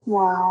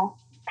Wow.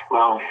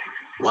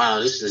 Wow,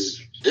 this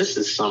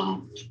is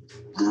some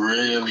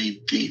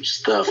really deep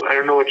stuff. I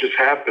don't know what just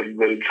happened,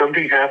 but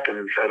something happened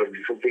inside of me.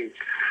 Something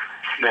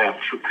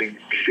snapped. Something.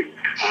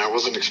 I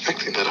wasn't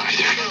expecting that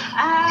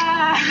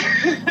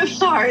either.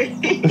 Sorry.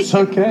 It's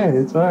okay.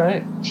 It's all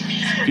right.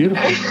 It's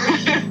beautiful.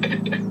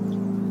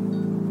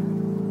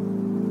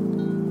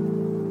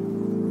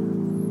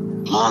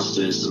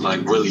 Monster is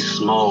like really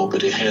small,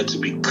 but it had to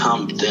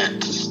become that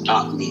to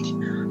stop me.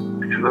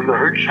 And then the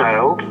hurt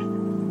child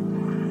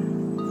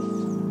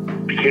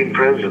became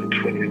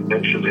present when you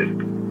mentioned it.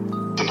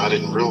 And I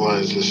didn't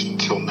realize this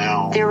until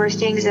now. There were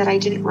things that I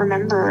didn't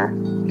remember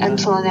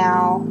until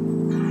now.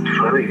 It's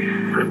funny. I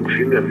haven't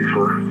seen that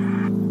before.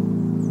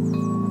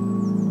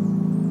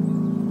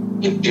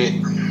 It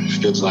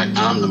feels like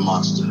I'm the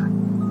monster.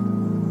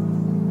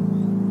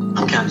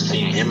 I'm kind of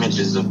seeing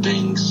images of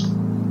things.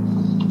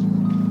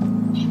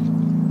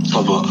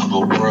 Of a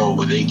world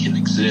where they can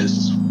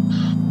exist.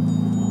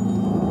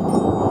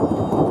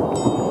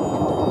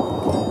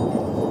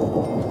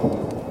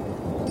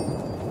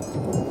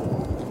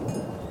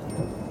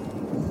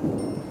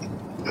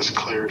 This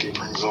clarity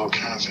brings all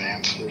kinds of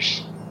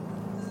answers.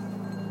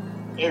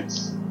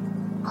 It's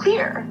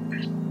clear.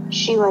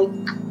 She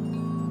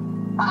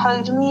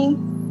hugged me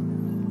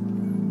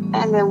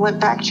and then went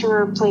back to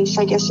her place,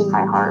 I guess, in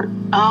my heart.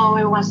 Oh,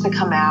 it wants to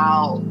come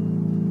out.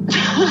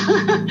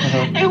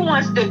 It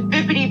wants to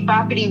bippity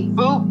boppity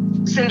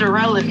boop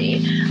Cinderella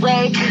me.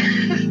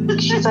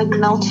 She's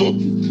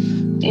melted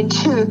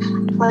into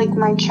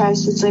my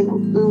chest. It's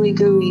ooey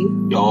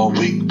gooey. All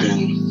week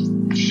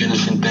been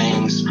finishing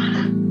things,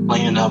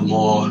 cleaning up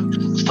more,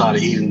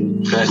 started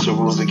eating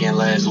vegetables again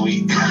last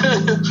week.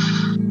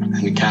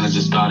 And it kind of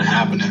just started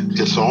happening.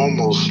 It's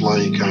almost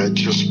like I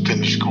just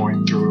finished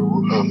going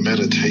through a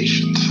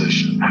meditation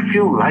session. I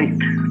feel light.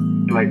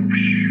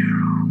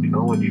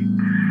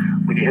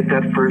 When you hit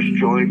that first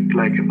joint,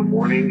 in the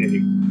morning,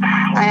 and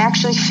I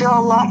actually feel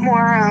a lot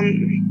more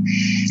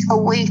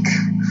awake.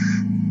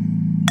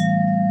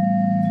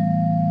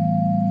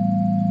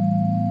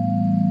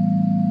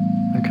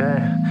 Okay.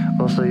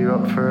 Well, so you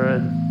up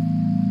for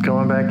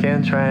going back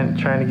in, trying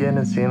again,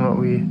 and seeing what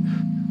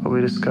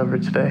we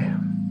discovered today?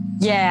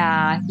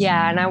 Yeah,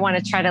 and I want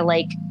to try to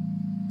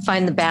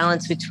find the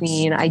balance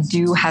between I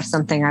do have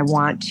something I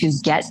want to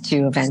get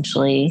to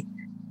eventually.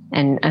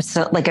 And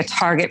so a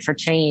target for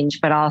change,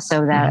 but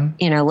also that,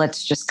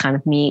 let's just kind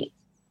of meet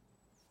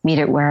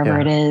it wherever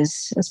it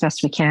is as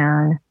best we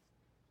can.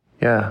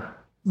 Yeah.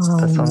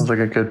 That sounds like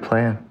a good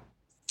plan.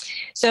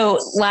 So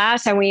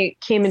last time we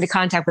came into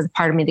contact with a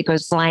part of me that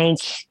goes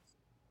blank.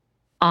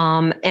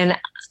 And,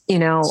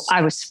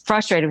 I was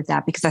frustrated with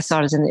that because I saw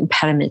it as an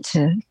impediment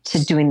to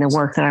doing the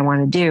work that I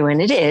want to do. And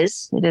it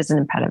is an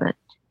impediment,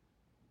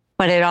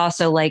 but it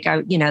also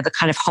the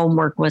kind of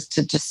homework was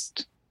to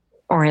just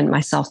orient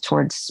myself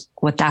towards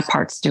what that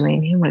part's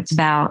doing and what it's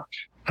about.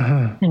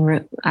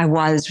 And I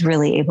was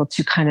really able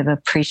to kind of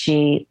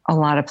appreciate a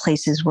lot of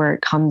places where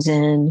it comes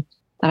in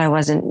that I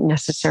wasn't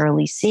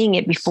necessarily seeing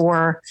it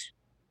before,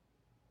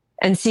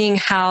 and seeing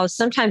how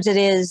sometimes it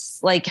is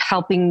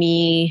helping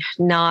me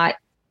not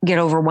get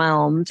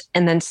overwhelmed.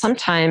 And then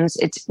sometimes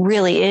it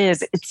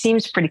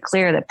seems pretty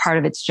clear that part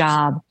of its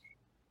job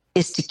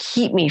is to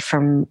keep me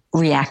from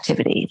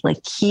reactivity,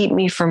 keep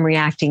me from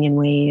reacting in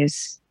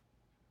ways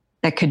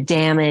that could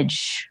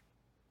damage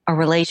a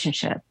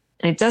relationship.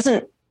 And it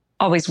doesn't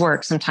always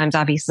work. Sometimes,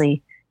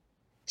 obviously,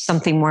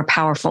 something more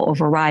powerful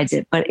overrides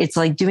it, but it's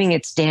doing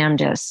its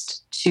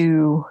damnedest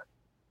to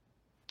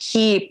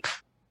keep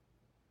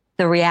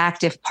the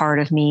reactive part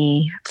of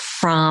me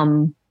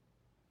from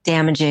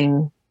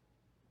damaging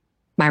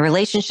my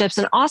relationships.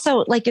 And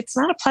also, it's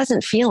not a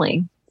pleasant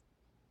feeling,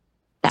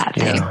 that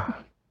thing.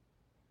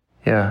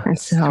 Yeah. And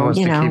so, it wants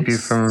to keep you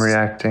from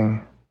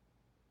reacting.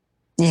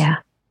 Yeah.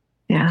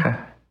 Okay.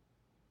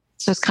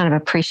 So it's kind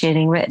of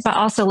appreciating it, but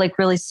also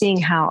really seeing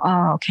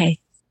how, okay,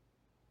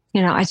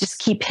 I just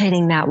keep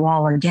hitting that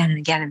wall again and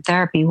again in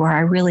therapy where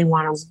I really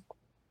want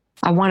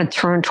to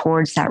turn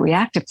towards that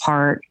reactive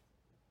part.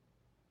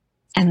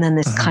 And then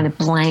this kind of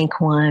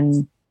blank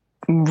one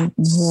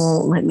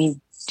won't let me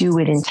do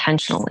it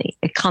intentionally.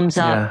 It comes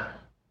up.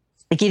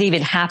 It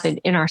even happened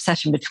in our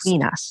session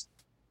between us.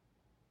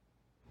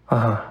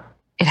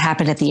 It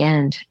happened at the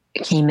end.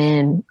 It came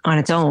in on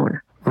its own.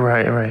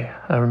 Right.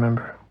 I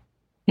remember.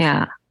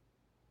 Yeah.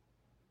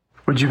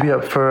 Would you be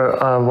up for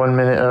 1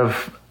 minute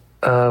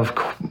of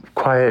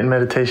quiet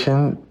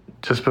meditation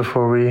just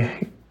before we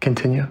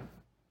continue?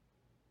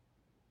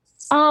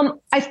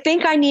 I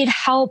think I need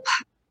help.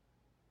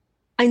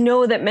 I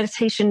know that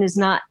meditation is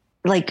not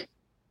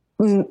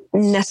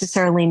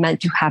necessarily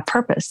meant to have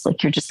purpose.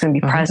 You're just going to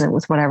be present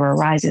with whatever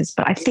arises.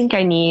 But I think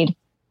I need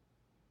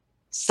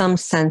some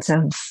sense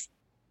of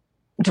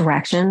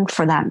direction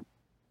for that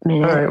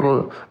minute. All right.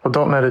 Well,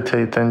 don't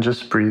meditate then.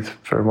 Just breathe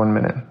for 1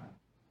 minute.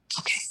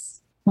 Okay.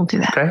 We'll do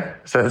that. Okay.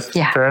 Is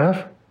that fair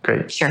enough?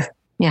 Great. Sure.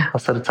 Yeah. I'll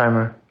set a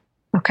timer.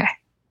 Okay.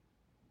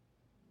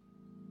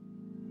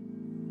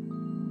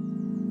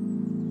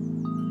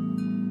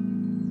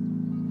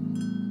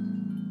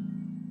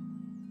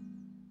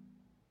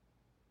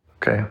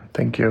 Okay.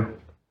 Thank you.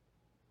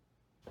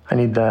 I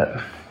need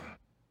that.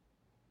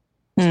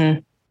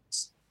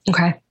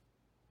 Okay.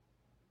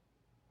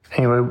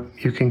 Anyway,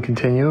 you can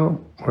continue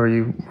where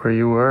you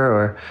were,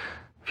 or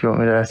if you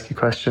want me to ask you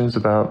questions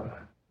about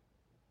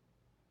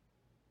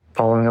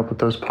following up with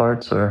those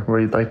parts, or where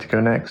you'd like to go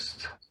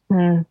next.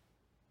 Yeah.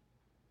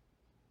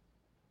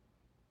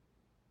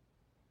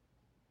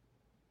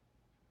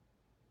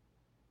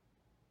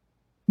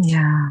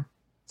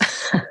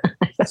 I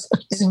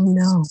don't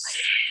know.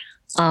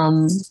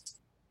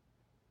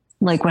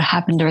 Like what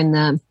happened during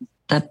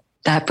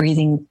that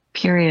breathing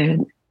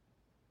period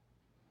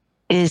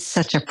is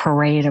such a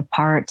parade of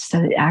parts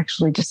that it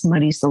actually just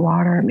muddies the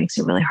water. It makes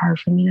it really hard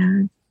for me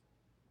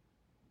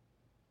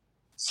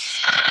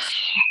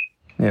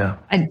to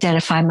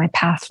identify my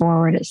path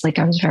forward. It's like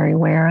I was very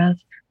aware of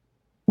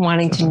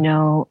wanting to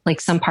know,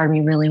 like some part of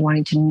me really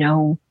wanting to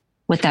know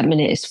what that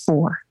minute is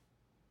for.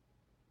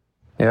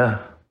 Yeah.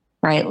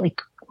 Right?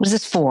 Like, what is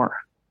this for?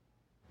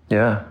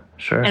 Yeah,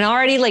 sure. And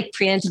already like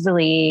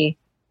preemptively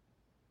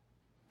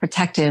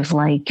protective,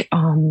 like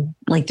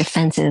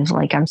defensive,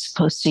 like I'm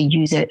supposed to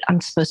use it. I'm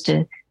supposed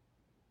to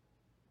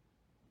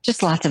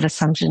just lots of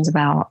assumptions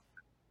about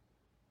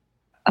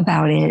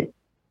it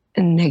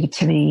and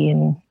negativity.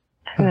 And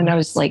then I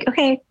was like,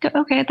 okay,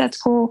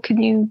 that's cool. Can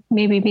you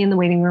maybe be in the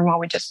waiting room while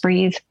we just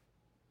breathe?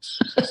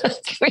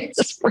 Can we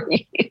just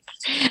breathe?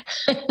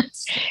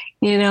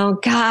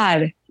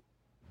 God.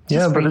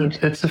 Yeah, but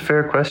it's a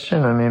fair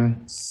question. I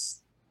mean,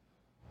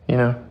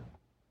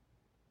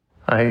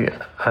 I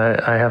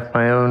have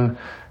my own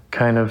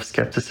kind of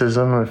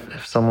skepticism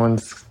if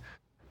someone's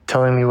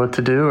telling me what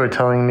to do or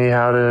telling me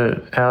how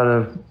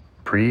to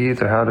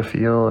breathe or how to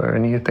feel or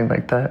anything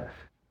like that.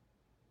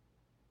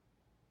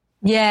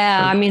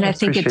 Yeah, I mean, I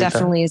think it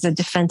definitely is a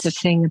defensive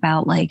thing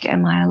about like,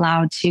 am I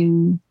allowed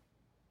to,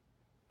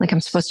 like,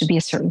 I'm supposed to be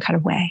a certain kind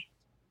of way.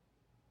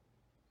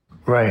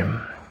 Right.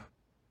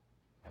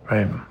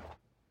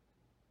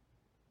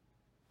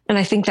 And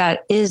I think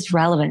that is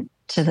relevant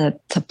to the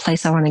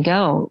place I want to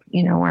go,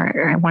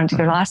 where I wanted to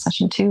go to last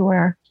session too,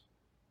 where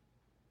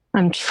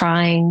I'm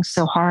trying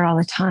so hard all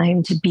the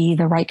time to be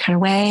the right kind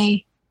of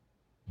way.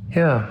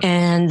 Yeah.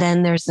 And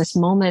then there's this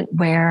moment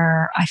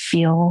where I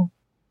feel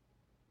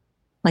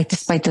like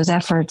despite those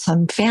efforts,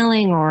 I'm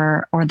failing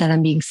or that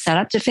I'm being set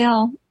up to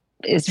fail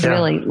is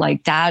really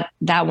like that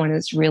one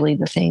is really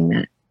the thing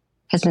that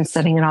has been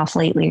setting it off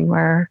lately,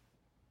 where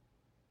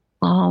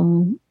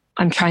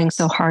I'm trying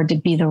so hard to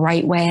be the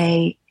right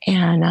way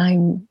and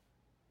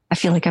I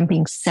feel like I'm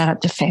being set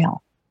up to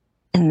fail.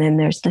 And then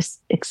there's this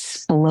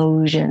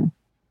explosion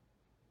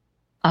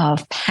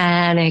of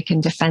panic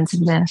and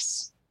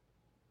defensiveness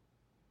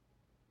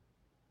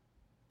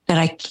that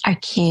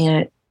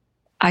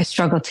I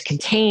struggle to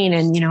contain.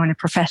 And, in a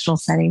professional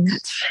setting,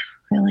 that's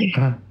really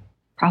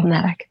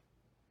problematic.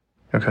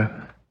 Okay.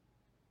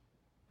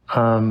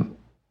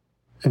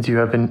 Do you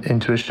have an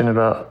intuition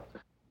about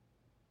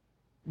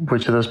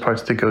which of those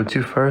parts to go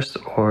to first?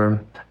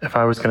 Or if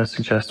I was going to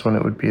suggest one,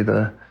 it would be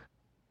the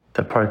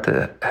part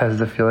that has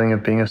the feeling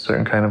of being a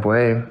certain kind of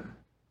way.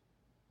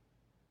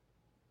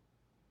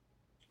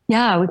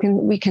 Yeah,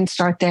 we can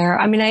start there.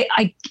 I mean,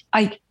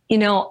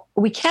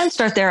 we can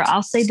start there.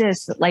 I'll say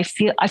this, I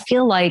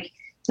feel like,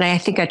 and I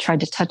think I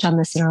tried to touch on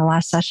this in our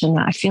last session,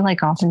 I feel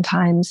like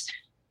oftentimes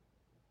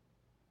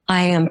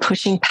I am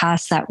pushing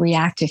past that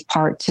reactive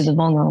part to the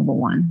vulnerable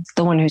one,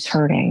 the one who's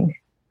hurting.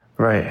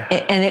 Right.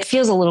 And it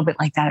feels a little bit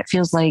like that. It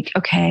feels like,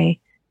 okay,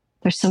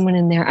 there's someone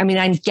in there. I mean,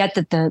 I get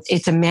that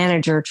it's a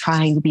manager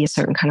trying to be a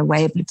certain kind of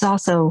way, but it's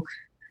also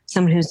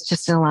someone who's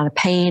just in a lot of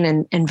pain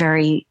and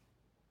very,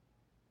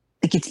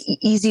 like it's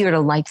easier to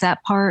like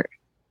that part.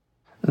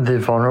 The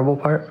vulnerable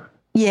part?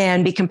 Yeah,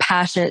 and be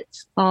compassionate.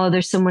 Oh,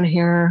 there's someone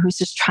here who's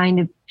just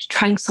trying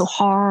so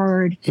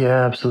hard.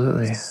 Yeah,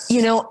 absolutely.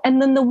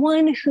 And then the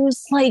one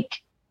who's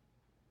like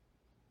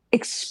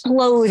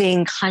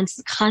exploding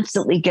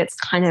constantly gets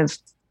kind of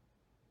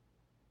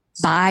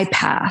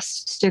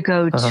bypassed to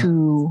go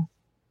to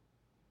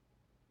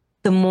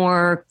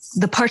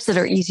the parts that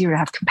are easier to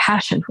have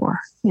compassion for,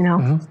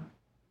 And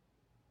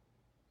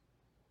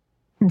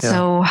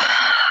so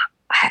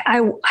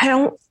I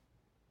don't,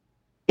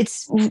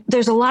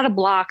 there's a lot of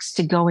blocks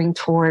to going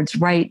towards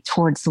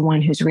the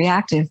one who's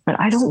reactive, but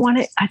I don't want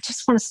it. I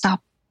just want to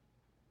stop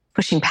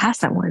pushing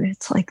past that one.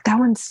 It's like, that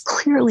one's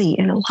clearly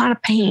in a lot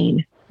of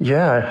pain.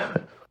 Yeah,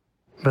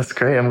 that's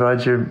great. I'm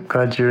glad you're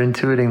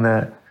intuiting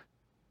that.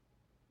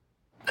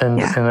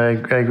 And I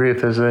agree.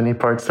 If there's any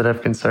parts that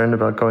have concern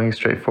about going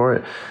straight for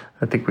it,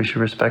 I think we should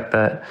respect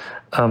that.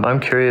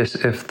 I'm curious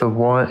if the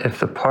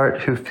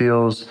part who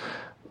feels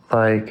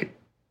like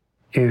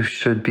you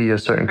should be a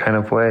certain kind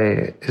of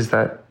way, is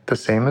that the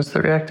same as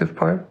the reactive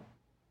part?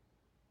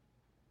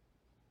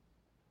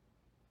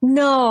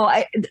 No,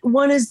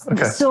 one is,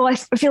 okay. So I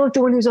feel like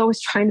the one who's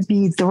always trying to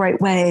be the right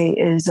way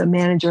is a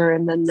manager,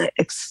 and then the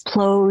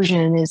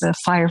explosion is a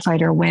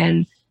firefighter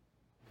when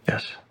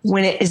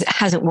it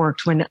hasn't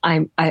worked, when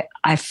I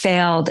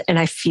failed, and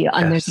I feel,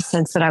 and there's a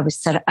sense that I was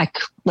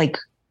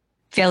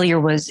failure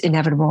was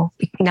inevitable,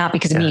 not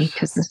because of me, Yes.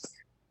 because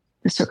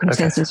the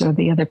circumstances or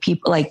the other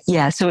people. Like,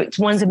 yeah, so it's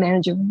one's a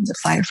manager, one's a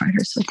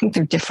firefighter. So I think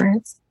they're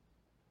different.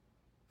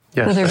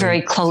 Yes, So they're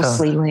very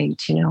closely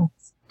linked, you know.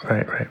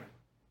 Right.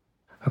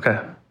 Okay.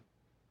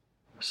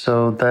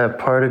 So that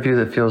part of you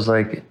that feels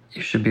like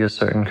you should be a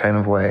certain kind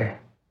of way.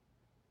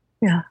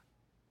 Yeah.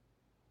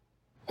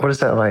 What is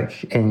that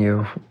like in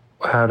you?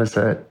 How does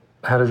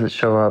it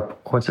show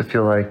up? What's it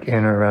feel like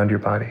in or around your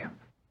body?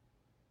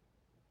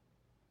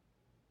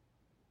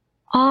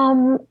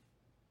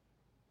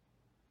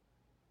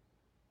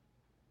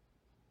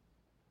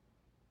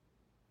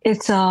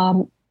 It's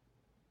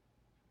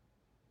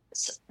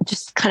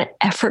just kind of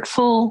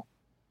effortful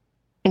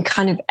and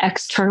kind of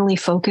externally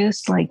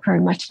focused, like very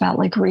much about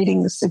like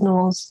reading the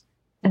signals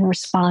and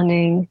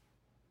responding.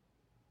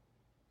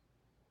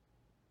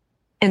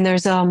 And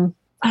there's I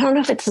don't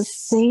know if it's the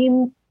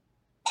same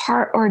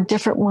part or a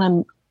different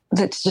one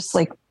that's just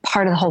like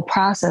part of the whole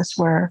process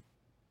where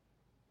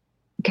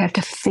you have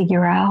to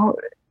figure out,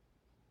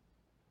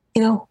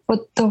 you know,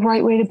 what the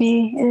right way to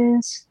be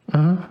is.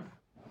 Mm-hmm.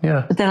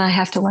 Yeah. But then I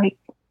have to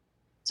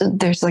so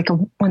there's like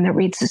one that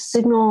reads the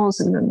signals,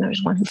 and then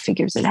there's one who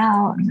figures it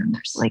out, and then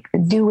there's like the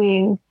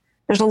doing.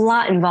 There's a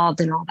lot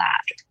involved in all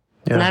that.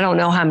 Yeah. And I don't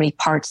know how many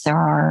parts there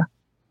are.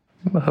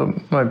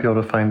 Might be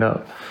able to find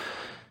out.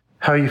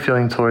 How are you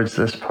feeling towards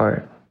this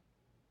part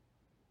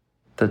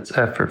that's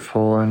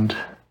effortful and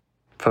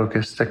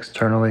focused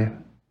externally?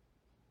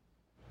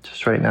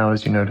 Just right now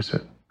as you notice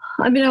it.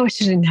 I mean, I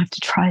wish I didn't have to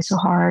try so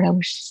hard. I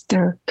wish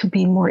there could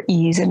be more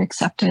ease and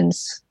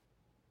acceptance,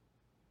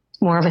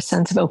 more of a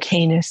sense of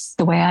okayness,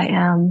 the way I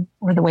am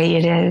or the way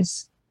it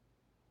is.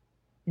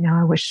 You know,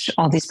 I wish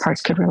all these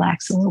parts could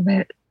relax a little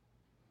bit.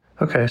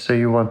 Okay, so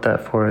you want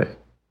that for it.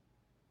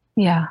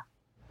 Yeah.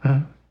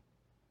 Mm-hmm.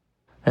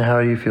 And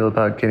how do you feel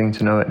about getting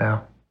to know it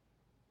now?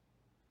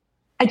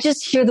 I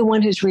just hear the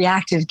one who's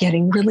reactive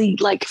getting really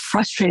like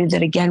frustrated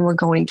that again, we're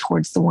going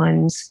towards the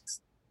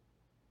ones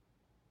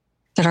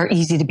that are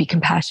easy to be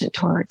compassionate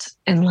towards.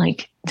 And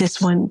like this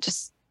one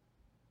just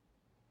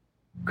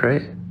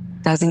great.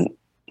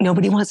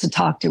 Nobody wants to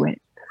talk to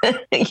it.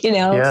 You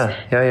know?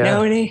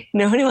 Yeah.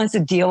 Nobody wants to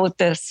deal with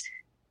this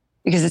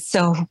because it's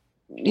so,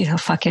 you know,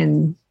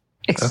 fucking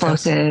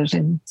explosive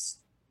and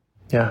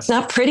it's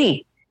not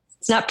pretty.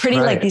 It's not pretty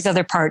like these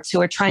other parts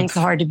who are trying so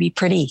hard to be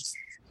pretty.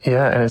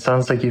 Yeah, and it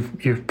sounds like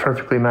you've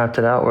perfectly mapped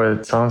it out where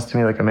it sounds to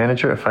me like a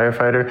manager, a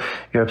firefighter.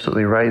 You're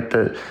absolutely right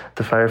that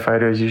the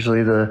firefighter is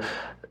usually the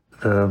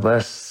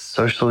less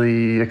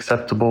socially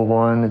acceptable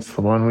one. It's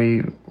the one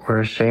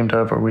we're ashamed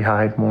of or we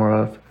hide more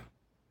of.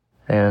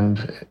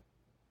 And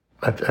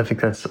I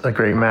think that's a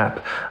great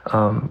map.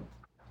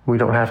 We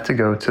don't have to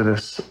go to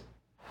this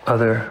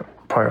other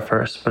part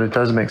first, but it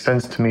does make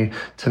sense to me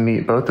to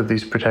meet both of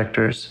these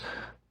protectors.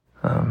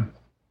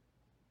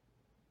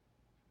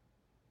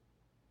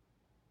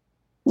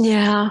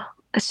 Yeah,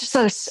 it's just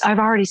that I've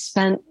already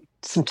spent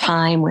some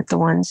time with the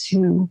ones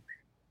who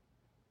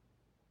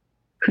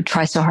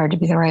try so hard to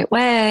be the right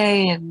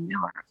way, and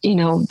you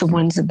know, the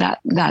ones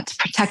that's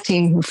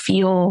protecting who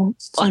feel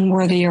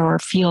unworthy or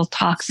feel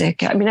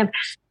toxic. I mean,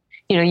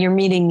 you're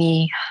meeting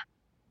me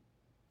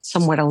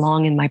somewhat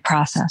along in my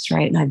process,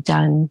 right? And I've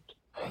done.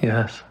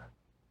 Yes.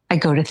 I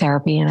go to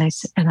therapy and I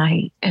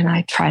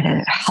try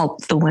to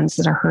help the ones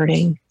that are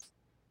hurting.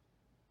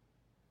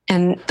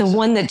 And the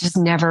one that just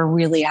never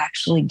really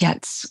actually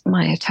gets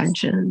my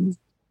attention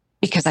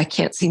because I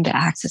can't seem to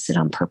access it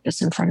on purpose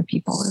in front of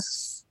people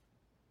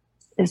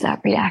is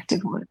that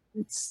reactive one.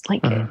 It's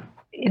like,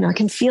 you know, I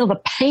can feel the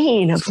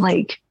pain of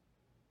like,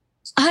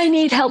 I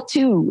need help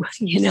too,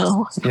 you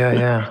know?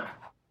 Yeah.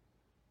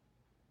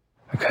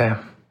 Okay.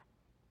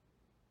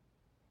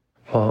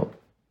 Well,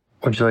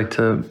 would you like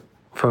to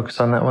focus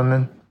on that one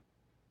then?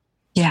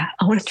 Yeah,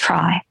 I want to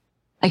try.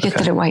 I get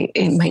that it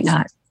might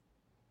not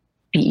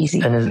be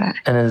easy. And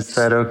is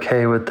that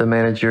okay with the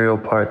managerial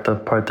part, the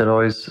part that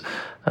always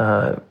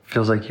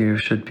feels like you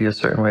should be a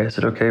certain way? Is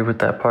it okay with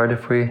that part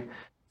if we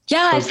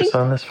I think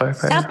on this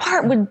firefighter? That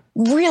part would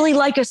really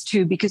like us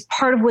to, because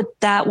part of what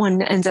that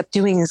one ends up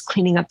doing is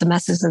cleaning up the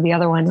messes of the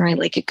other one, right?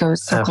 Like it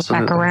circles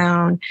back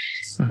around.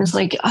 Mm-hmm. It's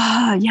like,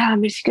 I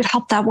mean, if you could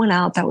help that one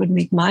out, that would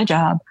make my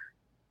job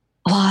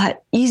a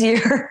lot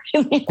easier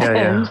in the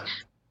end.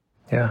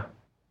 Yeah.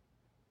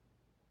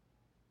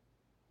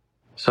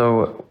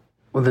 So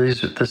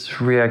this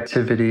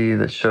reactivity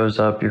that shows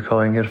up, you're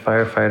calling it a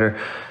firefighter.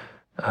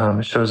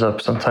 It shows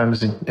up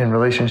sometimes in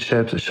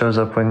relationships. It shows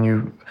up when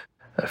you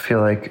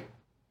feel like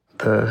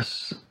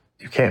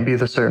you can't be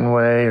the certain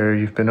way, or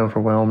you've been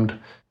overwhelmed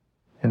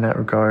in that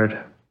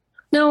regard.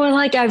 No,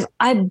 like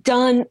I've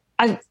done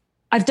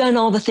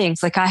all the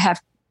things. Like I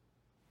have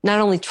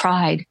not only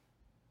tried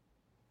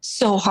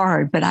so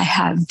hard, but I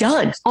have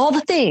done all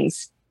the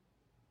things.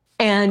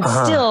 And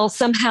still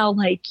somehow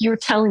like you're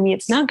telling me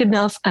it's not good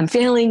enough, I'm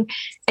failing,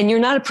 and you're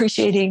not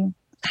appreciating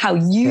how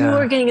you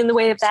are getting in the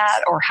way of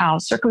that, or how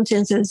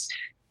circumstances,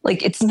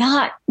 like it's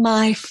not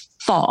my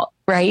fault,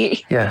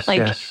 right? Yes, like,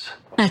 yes.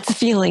 That's the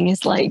feeling,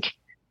 is like,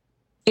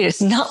 It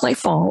is not my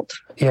fault.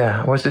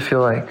 Yeah. What does it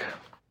feel like?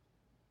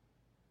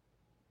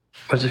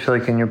 What does it feel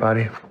like in your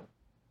body?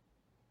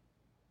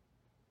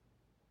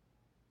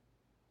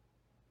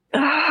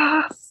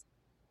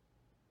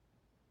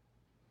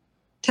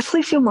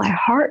 Definitely feel my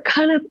heart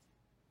kind of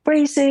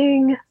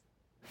racing.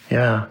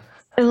 Yeah.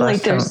 And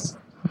like there's,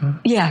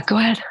 yeah, go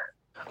ahead.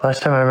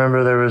 Last time I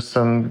remember there was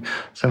some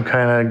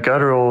kind of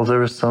guttural, there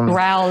was some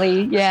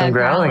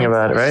growling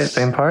about it, right?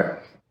 Same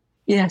part?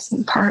 Yes,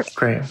 same part.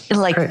 Great. And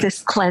like Great.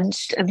 this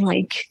clenched and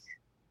like,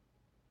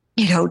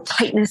 you know,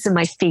 tightness in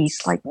my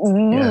face, like,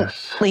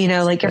 yes. you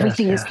know, like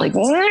everything is like,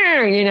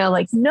 you know,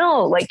 like,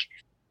 no, like,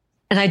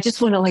 and I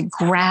just want to like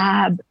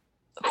grab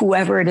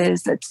whoever it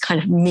is that's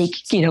kind of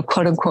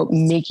quote unquote,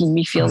 making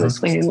me feel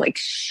this way and like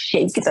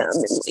shake them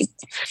and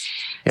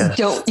like,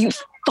 don't you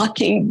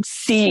fucking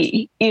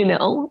see, you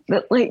know,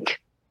 that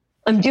like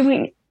I'm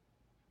doing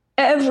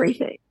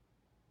everything.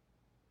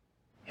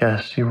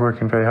 Yes, you're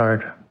working very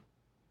hard.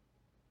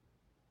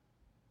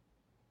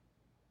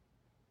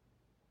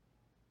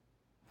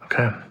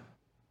 Okay.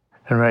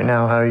 And right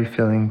now, how are you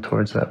feeling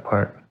towards that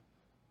part?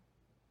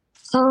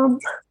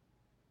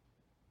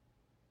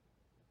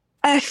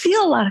 I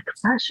feel a lot of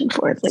compassion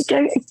for it. Like,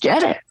 I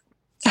get it.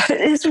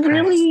 It's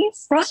really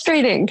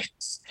frustrating.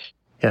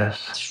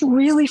 Yes. It's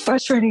really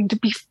frustrating to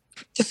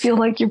feel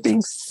like you're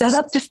being set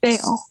up to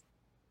fail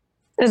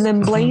and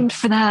then blamed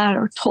for that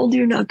or told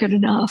you're not good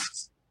enough.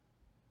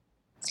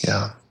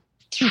 Yeah.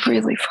 It's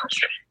really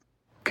frustrating.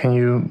 Can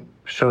you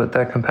show it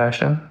that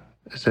compassion?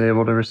 Is it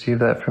able to receive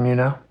that from you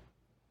now?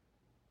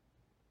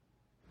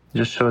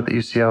 Just show it that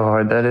you see how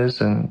hard that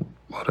is and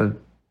what a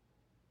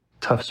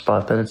tough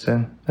spot that it's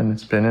in, and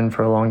it's been in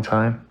for a long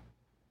time.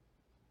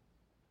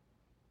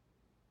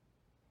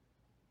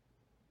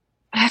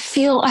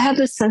 I have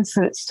this sense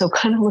that it's still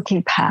kind of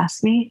looking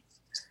past me,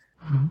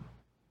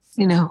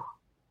 you know,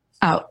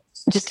 out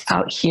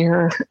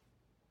here.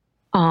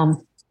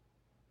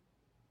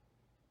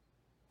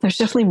 There's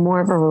definitely more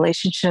of a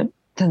relationship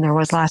than there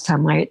was last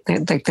time, right?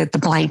 Like the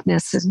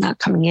blankness is not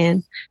coming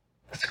in.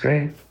 That's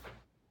great.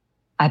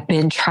 I've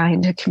been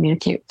trying to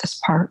communicate this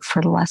part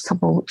for the last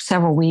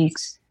several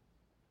weeks,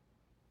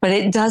 but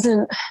it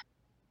doesn't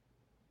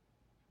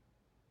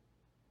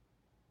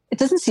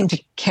seem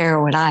to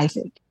care what I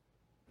think.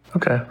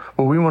 Okay.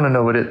 Well, we want to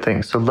know what it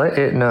thinks. So let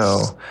it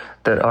know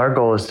that our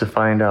goal is to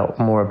find out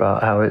more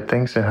about how it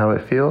thinks and how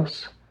it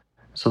feels.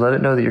 So let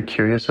it know that you're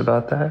curious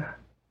about that.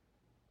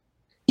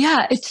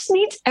 Yeah, it just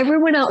needs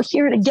everyone out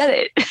here to get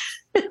it.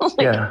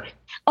 Like,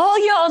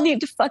 all y'all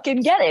need to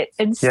fucking get it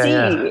and see.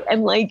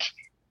 And like,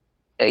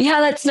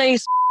 yeah, that's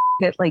nice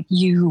that like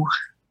you're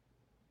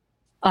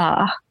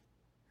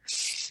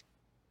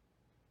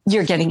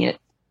getting it,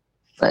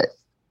 but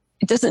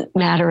it doesn't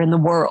matter in the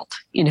world,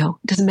 you know,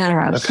 it doesn't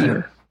matter out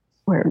here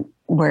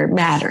where it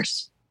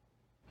matters.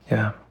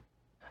 Yeah.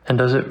 And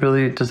does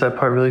that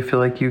part really feel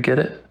like you get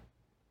it?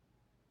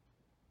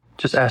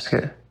 Just ask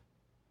it.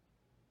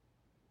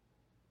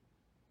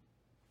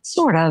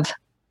 Sort of.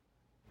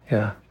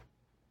 Yeah.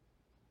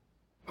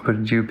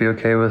 Would you be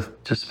okay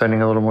with just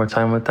spending a little more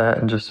time with that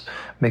and just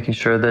making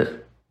sure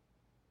that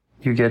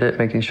you get it,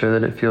 making sure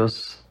that it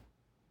feels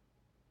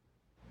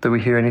that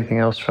we hear anything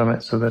else from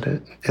it so that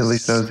it at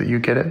least knows that you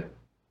get it?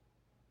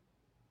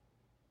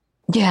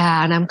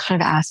 Yeah, and I'm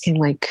kind of asking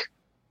like,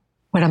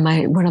 what am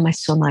I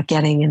still not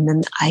getting? And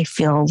then I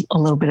feel a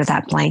little bit of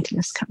that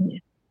blankness coming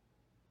in.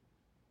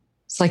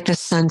 It's like the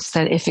sense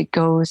that if it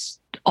goes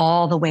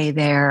all the way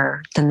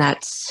there, then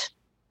that's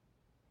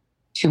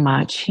too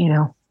much, you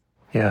know?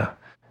 Yeah.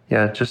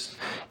 Yeah. Just,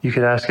 you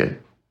could ask it,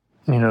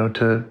 you know,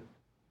 to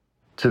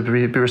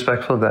be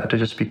respectful of that, to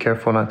just be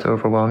careful not to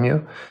overwhelm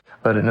you.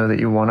 Let it know that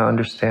you want to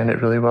understand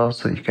it really well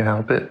so that you can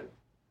help it.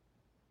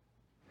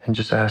 And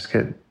just ask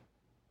it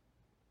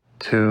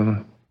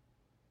to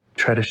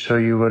try to show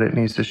you what it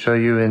needs to show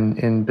you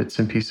in bits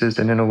and pieces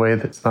and in a way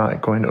that's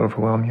not going to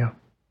overwhelm you.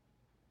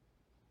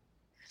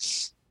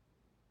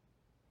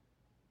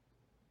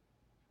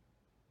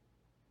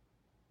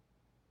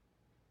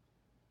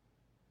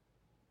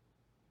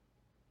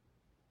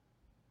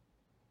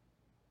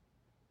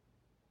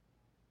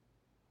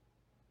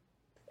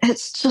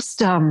 It's just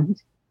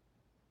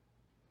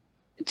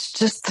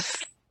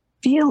the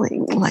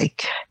feeling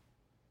like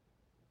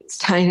it's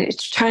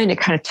trying to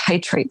kind of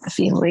titrate the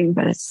feeling,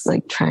 but it's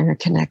like trying to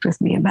connect with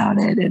me about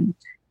it. And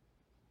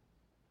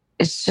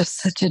it's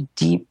just such a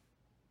deep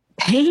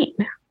pain.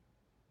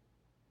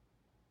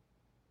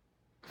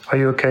 Are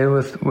you okay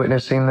with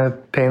witnessing the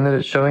pain that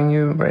it's showing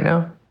you right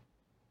now?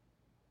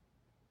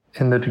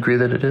 In the degree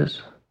that it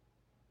is?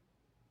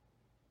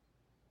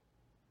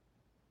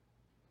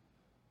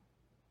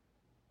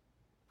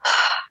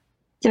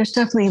 There's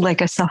definitely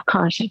like a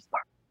self-conscious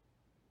part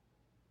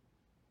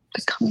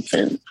that comes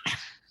in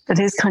that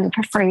is kind of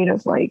afraid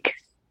of like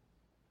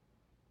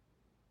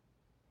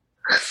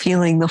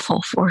feeling the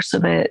full force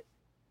of it,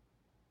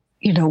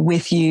 you know,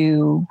 with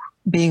you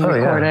being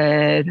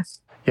recorded.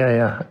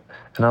 Yeah.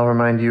 And I'll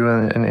remind you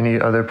and any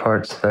other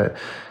parts that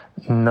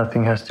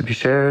nothing has to be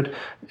shared.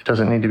 It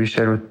doesn't need to be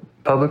shared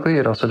publicly.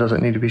 It also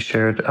doesn't need to be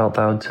shared out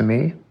loud to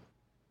me.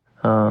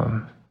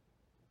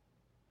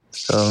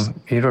 So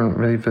you don't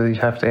really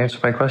have to answer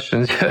my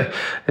questions.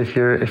 If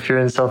you're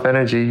in self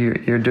energy,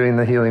 you're doing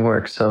the healing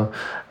work. So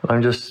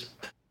I'm just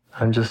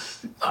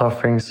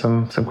offering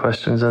some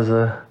questions as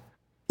a.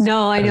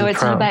 No, I know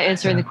it's not about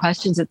answering the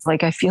questions. It's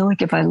like, I feel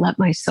like if I let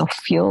myself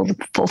feel the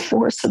full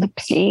force of the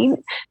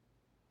pain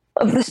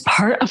of this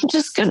part, I'm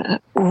just going to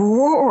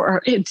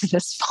roar into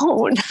this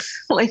phone.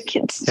 Like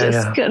it's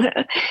just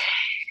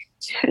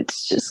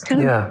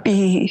gonna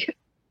be.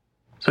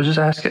 So just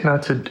ask it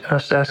not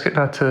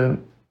to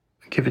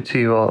give it to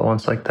you all at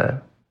once like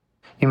that.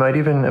 You might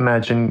even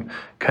imagine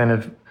kind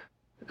of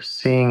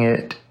seeing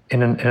it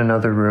in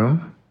another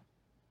room,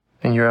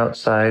 and you're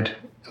outside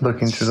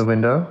looking through the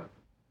window.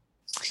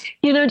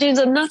 You know, James,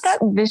 I'm not that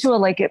visual.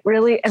 Like it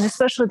really, and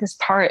especially this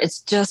part,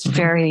 it's just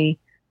very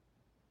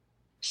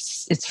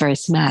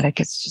somatic.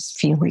 It's just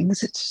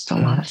feelings. It's just a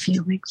lot of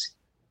feelings.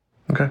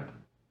 Okay.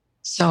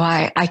 So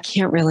I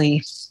can't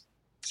really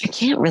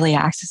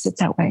access it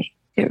that way.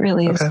 It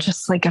really is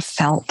just like a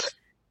felt.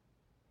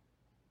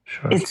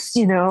 Sure. It's,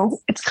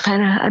 it's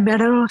kind of, I don't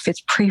know if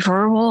it's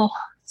pre-verbal,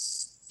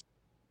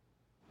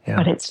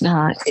 but it's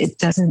not, it's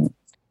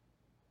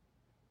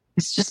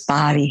just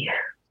body.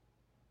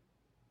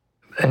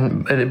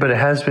 But it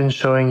has been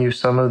showing you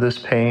some of this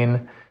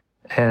pain,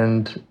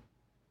 and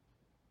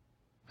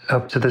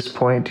up to this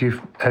point,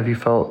 have you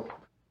felt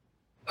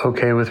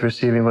okay with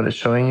receiving what it's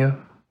showing you?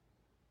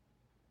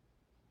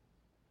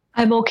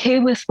 I'm okay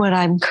with what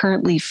I'm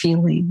currently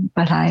feeling,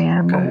 but I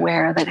am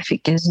aware that if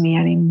it gives me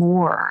any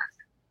more,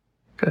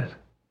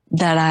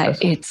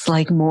 it's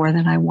like more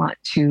than I want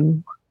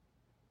to.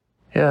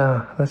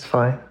 Yeah, that's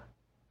fine.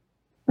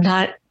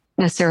 Not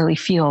necessarily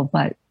feel,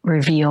 but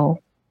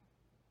reveal.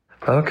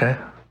 Okay.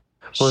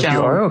 Well, if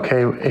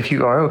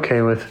you are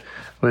okay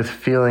with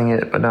feeling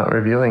it but not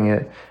revealing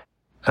it,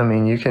 I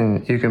mean, you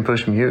can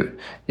push mute.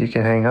 You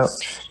can hang up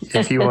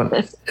if you want.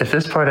 If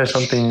this part has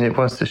something it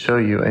wants to show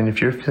you, and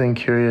if you're feeling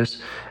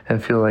curious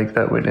and feel like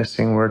that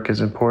witnessing work is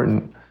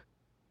important,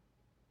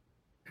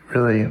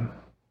 really,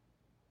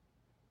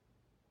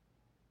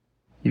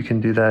 you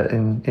can do that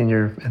in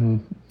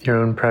your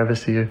own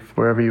privacy of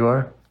wherever you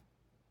are.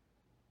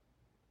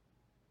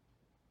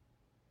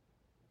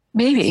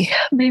 Maybe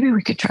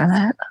we could try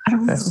that. I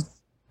don't know. Just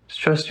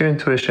trust your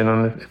intuition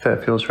on if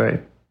that feels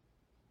right.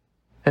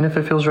 And if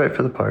it feels right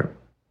for the part.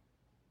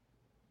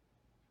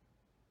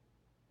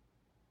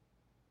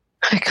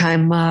 Like I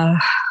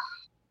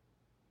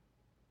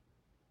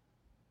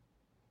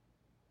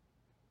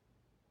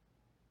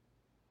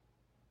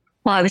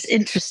was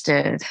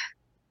interested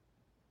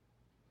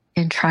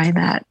in trying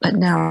that, but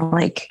now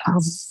I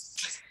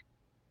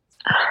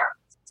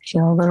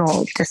feel a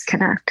little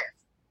disconnect.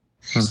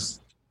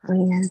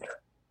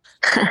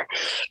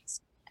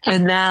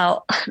 And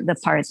now the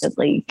part that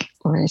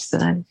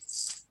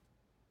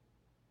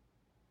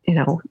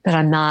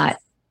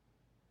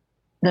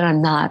that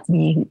I'm not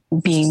being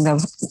getting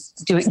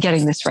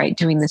this right,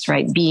 doing this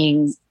right,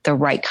 being the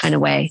right kind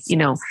of way,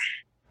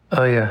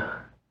 Oh yeah.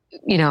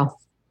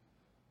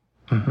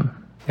 Mm-hmm.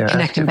 Yeah.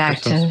 Connecting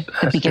back to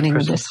the beginning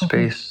of this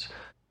space.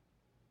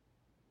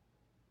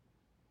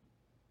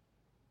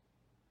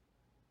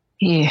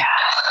 Yeah.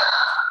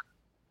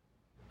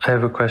 I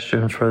have a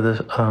question for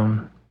this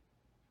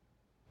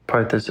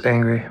part that's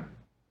angry.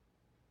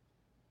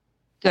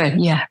 Good.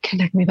 Yeah.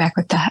 Connect me back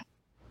with that.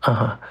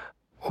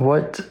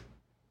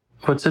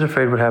 What's it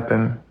afraid would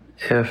happen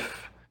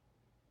if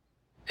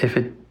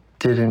it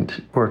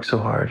didn't work so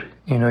hard?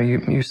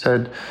 You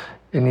said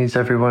it needs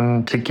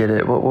everyone to get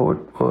it. What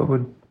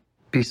would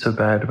be so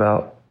bad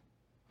about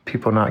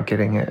people not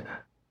getting it?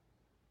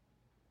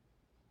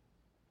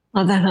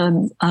 Well,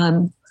 then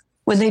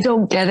when they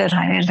don't get it,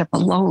 I end up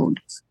alone.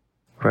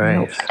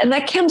 Right. And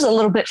that comes a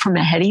little bit from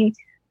a heady,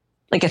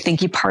 like a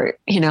thinky part.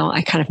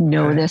 I kind of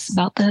know this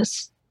about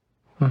this.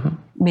 Mm-hmm.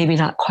 Maybe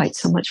not quite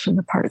so much from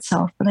the part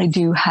itself, but I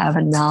do have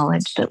a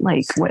knowledge that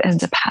what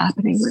ends up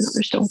happening when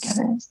others don't get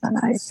it is that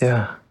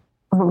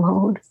I'm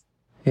alone.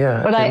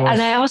 Yeah. But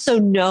I also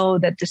know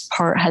that this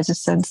part has a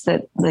sense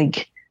that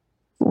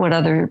what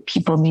other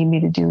people need me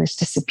to do is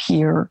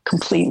disappear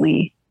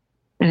completely.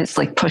 And it's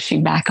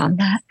pushing back on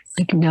that.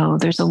 No,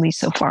 there's only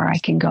so far I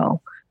can go.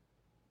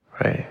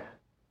 Right.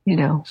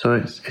 So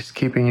it's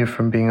keeping you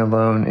from being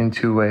alone in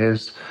two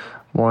ways.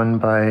 One,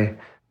 by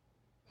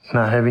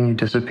not having you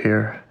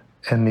disappear,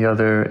 and the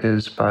other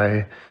is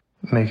by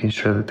making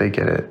sure that they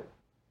get it.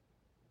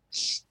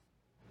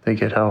 They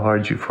get how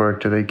hard you've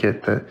worked, or they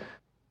get that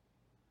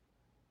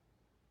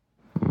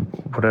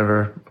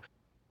whatever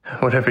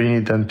you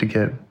need them to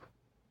get.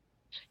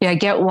 Yeah, I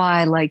get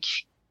why,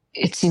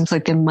 it seems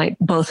like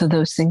both of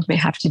those things may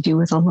have to do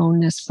with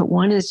aloneness, but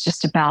one is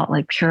just about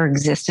pure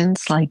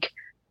existence,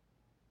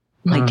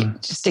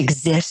 just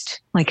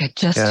exist,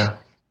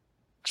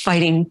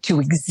 fighting to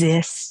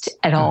exist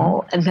at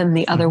all. And then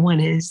the other one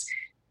is,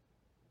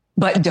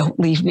 but don't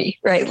leave me,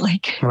 right?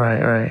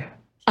 Right.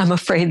 I'm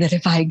afraid that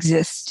if I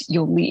exist,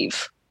 you'll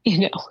leave,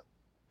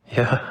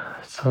 Yeah,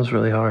 it sounds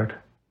really hard.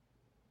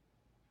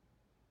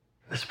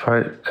 This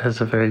part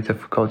has a very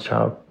difficult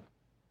job.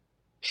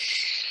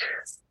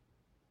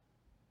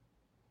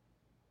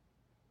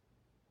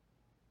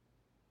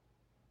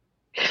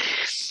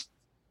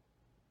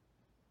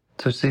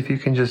 So see if you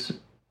can just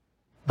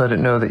let it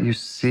know that you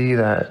see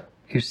that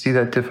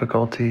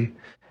difficulty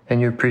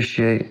and you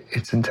appreciate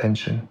its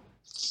intention,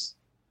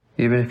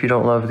 even if you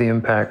don't love the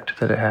impact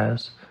that it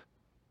has.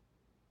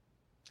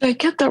 I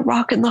get the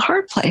rock in the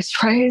hard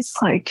place, right?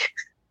 It's like,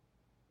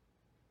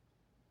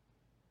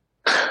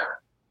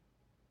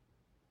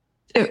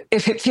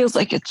 if it feels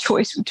like a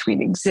choice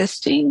between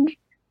existing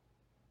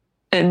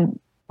and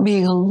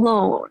being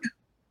alone,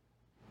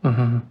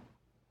 mm-hmm.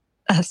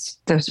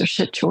 Those are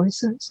shit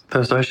choices.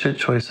 Those are shit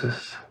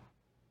choices.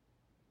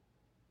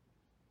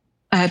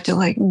 I have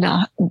to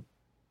not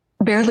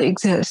barely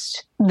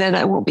exist, then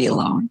I won't be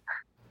alone.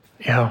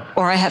 Yeah.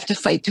 Or I have to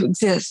fight to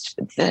exist,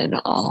 but then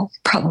I'll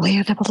probably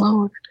end up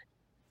alone.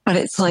 But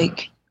it's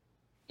like,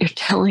 you're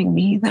telling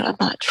me that I'm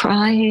not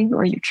trying,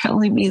 or you're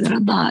telling me that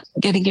I'm not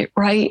getting it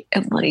right.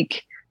 And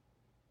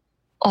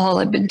all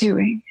I've been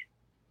doing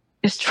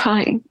is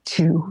trying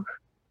to.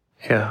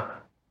 Yeah.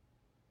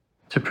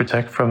 To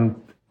protect from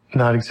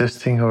not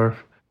existing or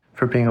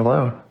for being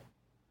alone.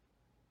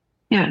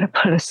 Yeah, to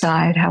put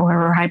aside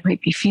however I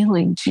might be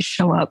feeling to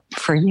show up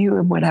for you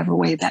in whatever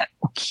way that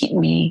will keep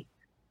me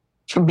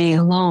from being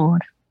alone.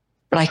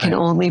 But I can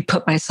only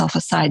put myself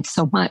aside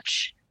so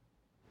much,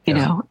 you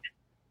know.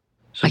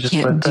 So I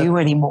can't do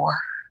anymore.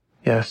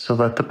 Yeah, so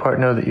let the part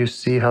know that you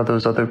see how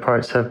those other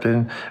parts have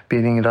been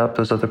beating it up,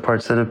 those other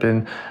parts that have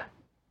been,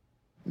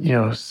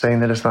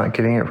 saying that it's not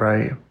getting it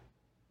right.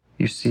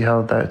 You see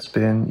how that's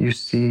been. You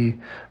see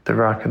the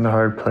rock in the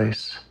hard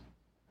place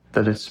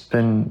that it's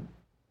been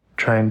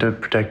trying to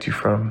protect you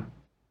from.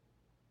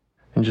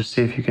 And just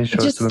see if you can show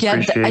some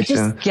appreciation I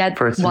just get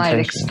for its why intention.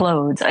 It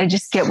explodes. I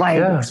just get why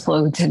it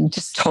explodes, and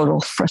just total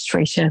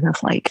frustration of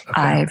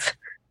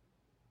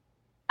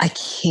I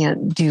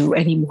can't do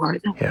any more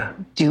than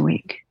I'm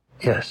doing.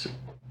 Yes.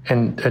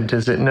 And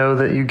does it know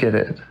that you get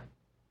it?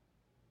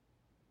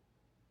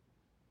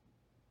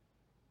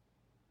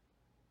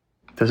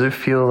 Does it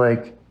feel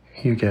like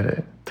you get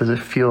it? Does it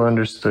feel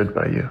understood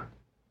by you?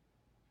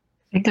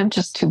 I think I'm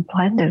just too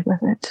blended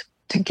with it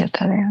to get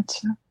that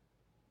answer.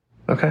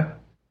 Okay.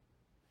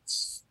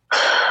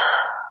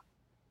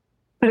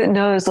 But it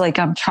knows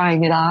I'm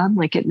trying it on,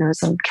 it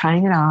knows I'm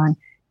trying it on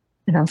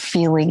and I'm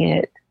feeling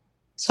it.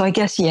 So I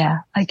guess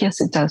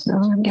it does know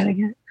I'm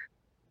getting it.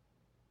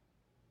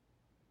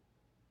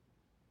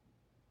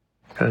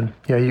 Good.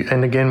 Yeah,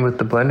 and again with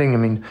the blending, I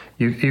mean,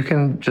 you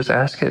can just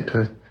ask it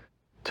to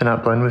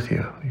not blend with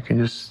you. You can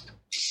just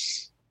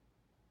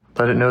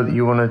let it know that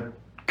you want to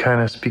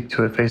kind of speak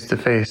to it face to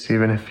face,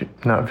 even if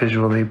not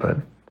visually, but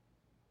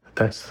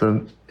that's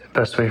the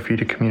best way for you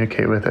to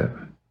communicate with it.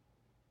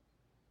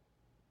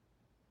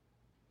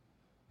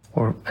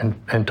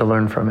 And to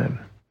learn from it.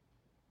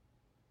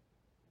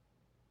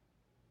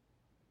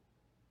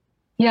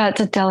 Yeah, it's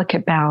a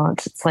delicate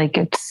balance.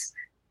 It's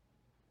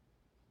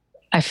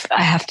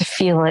I have to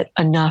feel it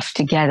enough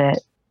to get it,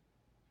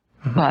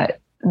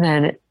 but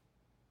then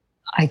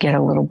I get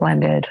a little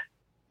blended.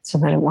 So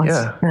then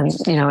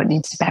it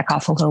needs to back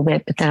off a little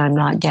bit, but then I'm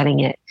not getting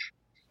it,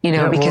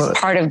 because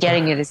part of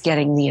getting it is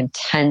getting the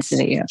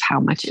intensity of how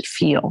much it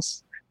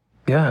feels.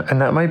 Yeah. And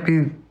that might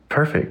be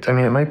perfect. I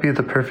mean, it might be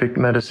the perfect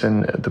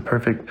medicine, the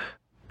perfect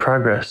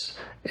progress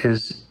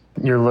is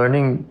you're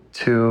learning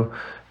to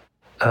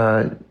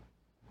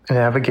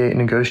navigate and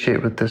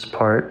negotiate with this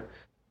part.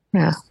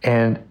 Yeah.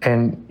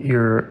 And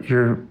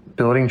you're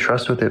building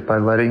trust with it by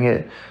letting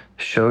it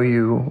show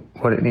you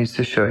what it needs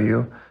to show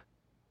you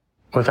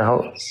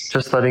without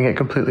just letting it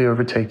completely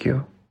overtake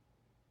you.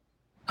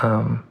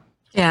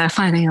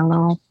 Finding a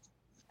little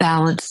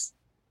balance,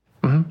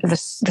 the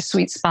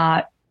sweet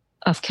spot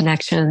of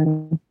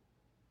connection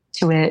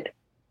to it.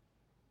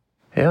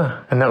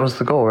 Yeah. And that was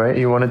the goal, right?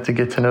 You wanted to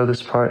get to know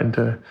this part and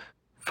to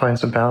find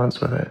some balance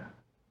with it.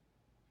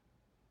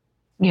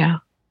 Yeah.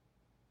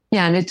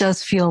 Yeah. And it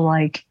does feel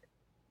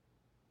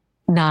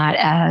not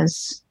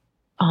as,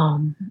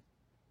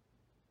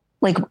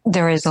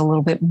 there is a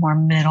little bit more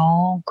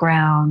middle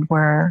ground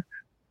where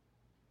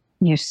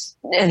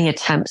any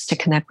attempts to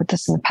connect with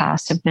this in the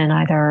past have been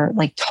either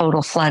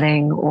total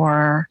flooding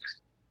or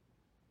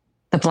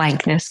the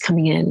blankness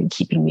coming in and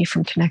keeping me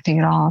from connecting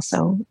at all.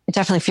 So it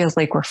definitely feels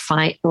like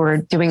we're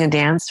doing a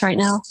dance right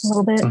now, a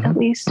little bit, at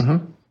least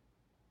in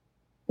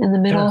the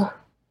middle.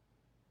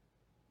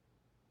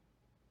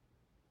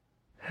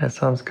 Yeah. That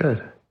sounds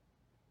good.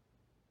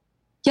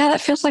 Yeah,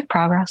 that feels like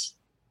progress.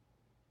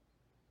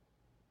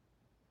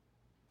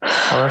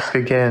 I'll ask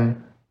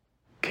again,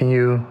 can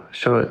you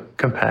show it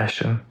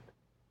compassion?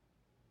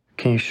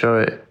 Can you show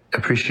it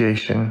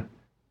appreciation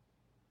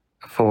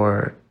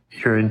for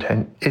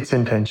its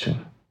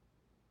intention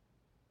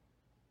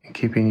in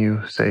keeping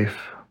you safe?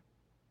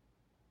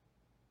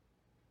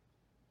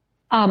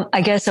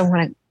 I guess I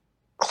want to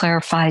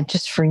clarify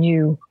just for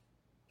you,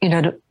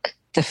 the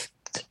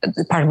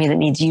part of me that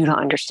needs you to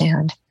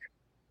understand.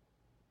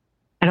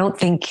 I don't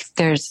think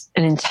there's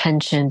an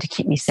intention to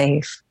keep me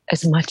safe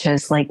as much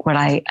as like what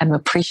I am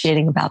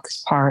appreciating about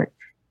this part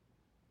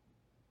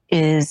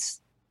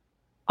is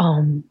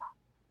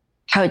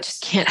how it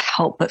just can't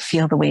help but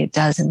feel the way it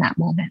does in that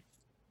moment.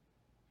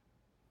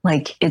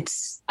 Like I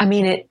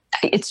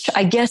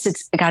guess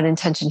it's got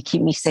intention to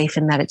keep me safe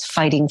in that it's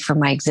fighting for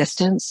my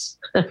existence.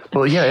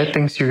 Well, yeah, it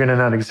thinks you're going to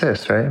not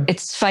exist, right?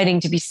 It's fighting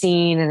to be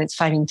seen and it's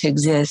fighting to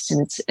exist.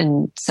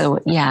 And so,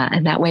 yeah,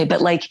 in that way.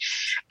 But like,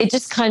 it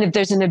just kind of,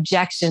 there's an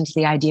objection to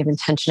the idea of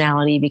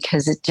intentionality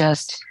because it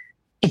just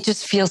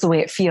feels the way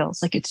it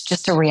feels. Like it's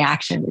just a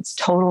reaction. It's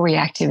total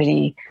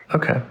reactivity.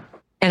 Okay.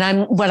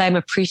 And what I'm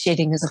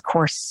appreciating is, of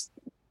course,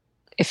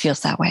 it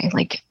feels that way.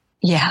 Like,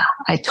 yeah,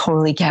 I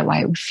totally get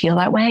why it would feel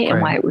that way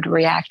and why it would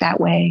react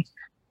that way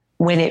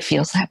when it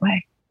feels that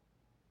way.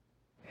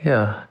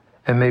 Yeah.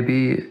 And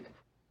maybe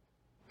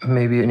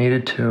it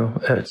needed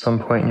to at some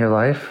point in your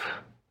life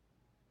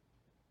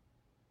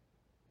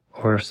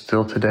or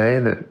still today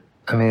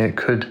it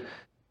could,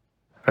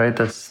 right?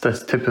 That's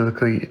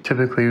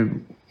typically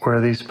where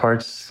these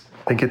parts,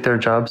 they get their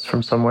jobs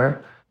from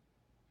somewhere.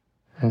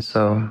 And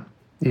so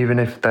even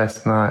if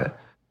that's not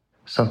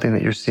something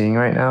that you're seeing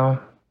right now.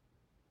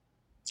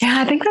 Yeah,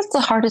 I think that's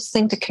the hardest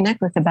thing to connect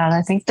with about it.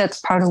 I think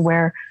that's part of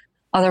where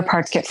other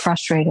parts get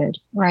frustrated,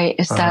 right?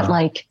 Is that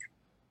like...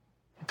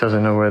 It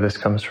doesn't know where this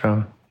comes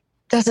from.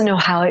 Doesn't know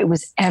how it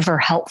was ever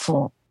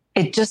helpful.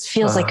 It just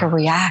feels like a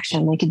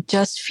reaction. Like it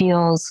just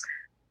feels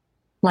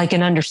like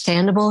an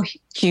understandable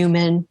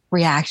human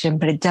reaction,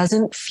 but it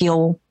doesn't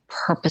feel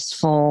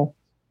purposeful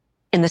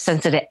in the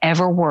sense that it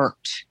ever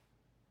worked.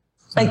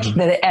 Like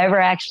that it ever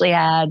actually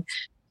had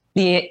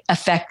the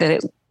effect that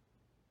it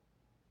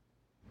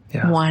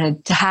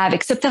wanted to have,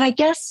 except that I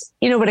guess,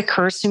 what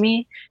occurs to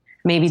me,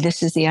 maybe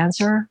this is the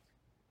answer,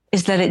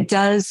 is that it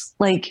does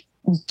like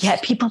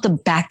get people to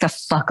back the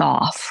fuck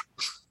off.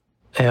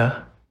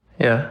 Yeah.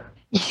 Yeah.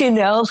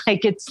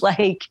 Like it's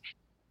like,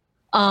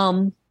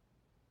 in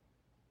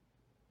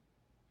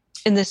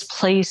this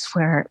place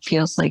where it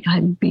feels like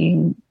I'm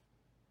being,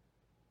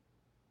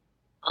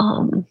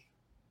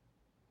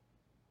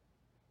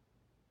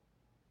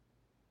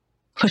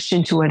 pushed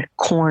into a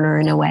corner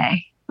in a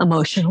way,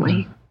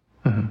 emotionally.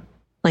 Mm-hmm.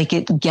 Like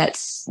it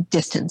gets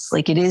distance.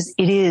 Like it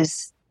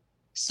is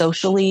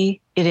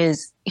socially, it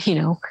is,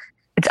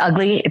 it's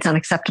ugly, it's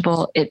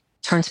unacceptable, it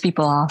turns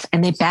people off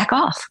and they back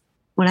off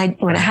when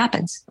it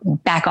happens.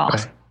 Back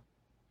off.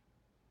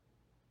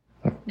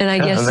 Right. And I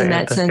guess in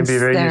that sense, can be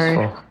very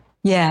useful.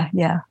 Yeah.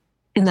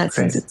 In that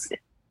sense, it's,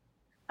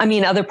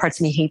 other parts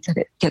of me hate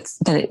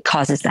that it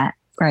causes that,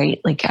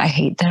 right? Like I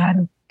hate that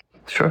I'm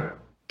sure.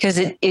 Because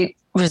it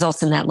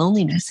results in that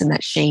loneliness and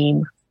that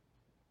shame.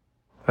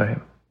 Right.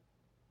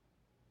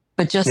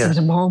 But just in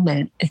the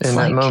moment, it's in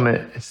that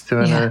moment, it's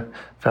doing a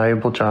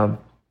valuable job.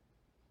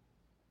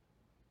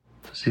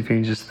 So see if you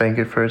can just thank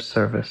it for its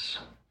service.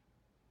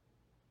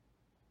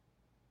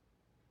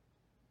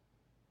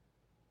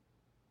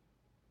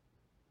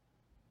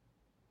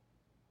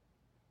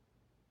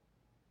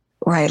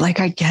 Right. Like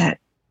I get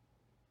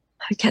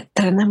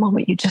that in that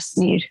moment, you just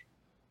need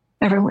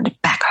everyone to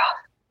back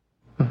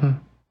off. Mm-hmm.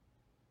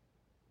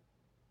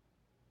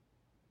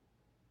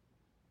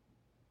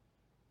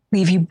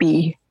 Leave you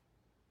be.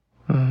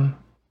 Mm-hmm.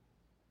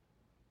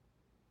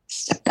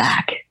 Step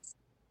back.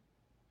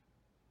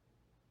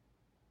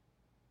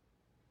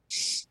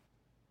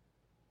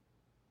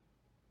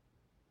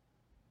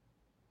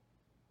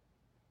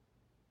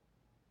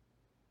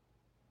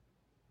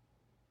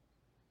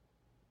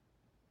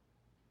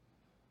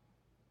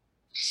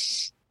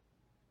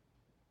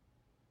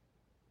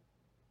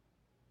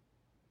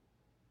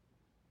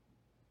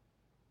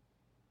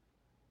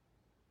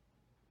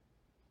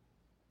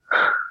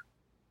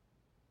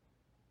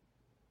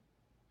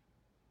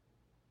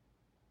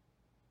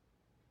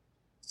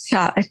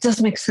 Yeah, it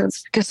does make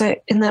sense because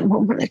in that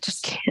moment, I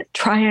just can't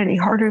try any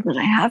harder than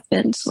I have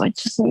been. So I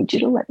just need you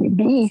to let me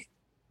be.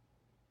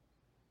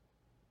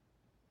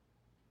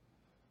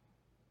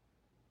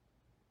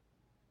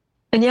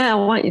 And yeah, I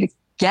want you to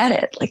get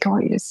it. Like I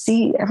want you to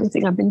see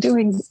everything I've been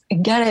doing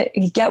and get it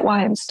and get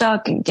why I'm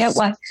stuck and get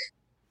why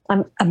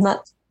I'm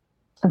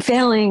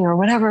failing or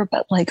whatever.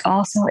 But like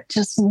also I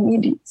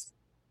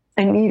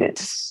need it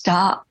to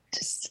stop.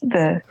 Just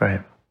that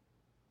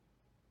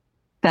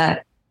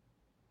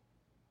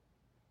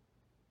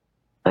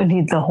I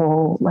need the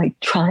whole like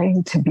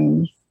trying to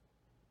be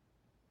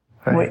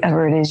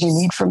whatever it is you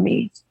need from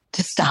me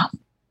to stop.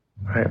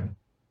 Right.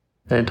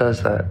 It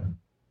does that.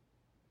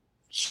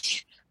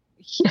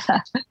 Yeah.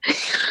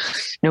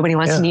 Nobody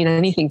wants to need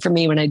anything from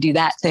me when I do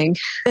that thing.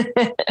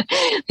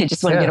 They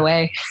just want to get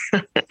away.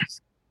 It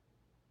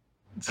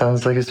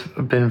sounds like it's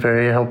been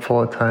very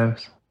helpful at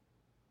times.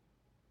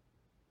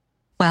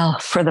 Well,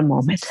 for the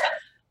moment.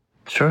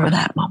 Sure. For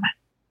that moment.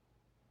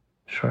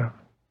 Sure.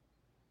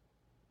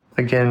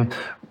 Again,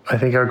 I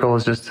think our goal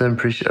is just to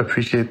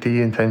appreciate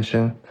the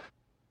intention,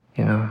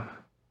 and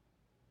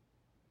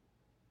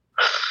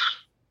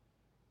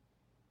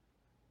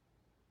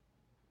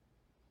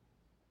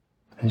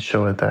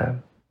show it that.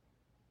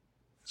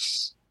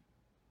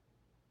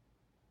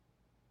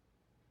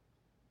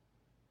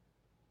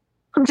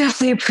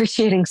 hopefully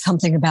appreciating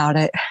something about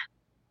it.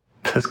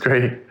 That's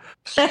great.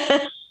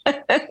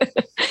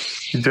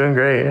 You're doing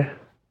great.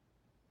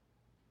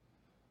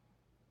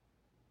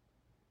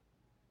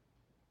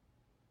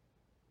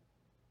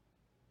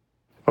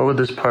 What would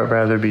this part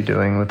rather be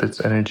doing with its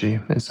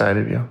energy inside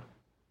of you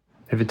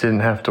if it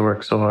didn't have to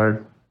work so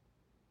hard?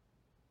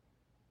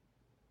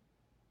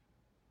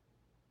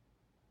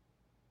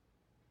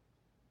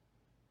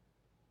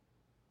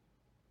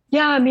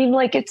 Yeah, I mean,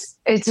 like it's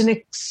an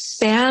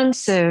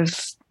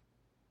expansive,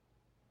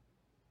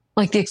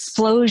 like the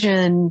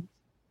explosion.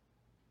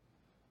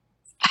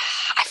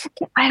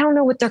 I don't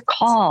know what they're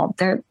called.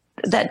 They're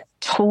that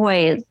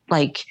toy,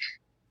 like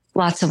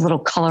lots of little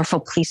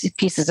colorful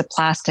pieces of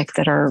plastic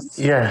that are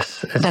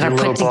yes, it's that a are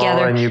little put ball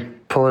together, and you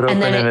pull it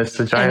open and it's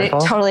a giant and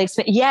ball. It totally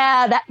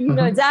yeah, that you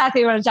know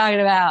exactly what I'm talking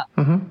about.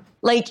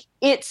 Like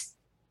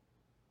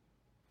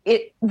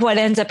what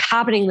ends up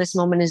happening in this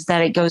moment is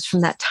that it goes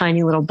from that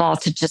tiny little ball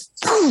to just,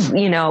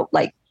 you know,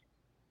 like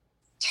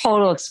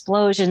total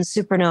explosion,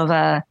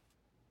 supernova,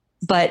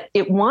 but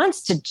it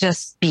wants to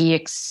just be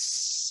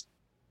expanding.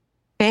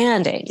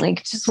 Like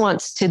it just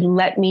wants to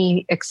let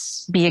me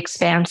be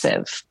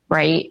expansive,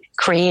 right?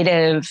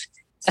 Creative,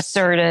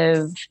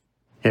 assertive,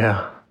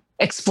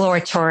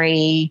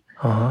 exploratory,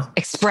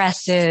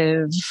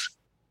 expressive,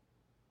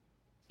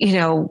 you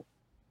know,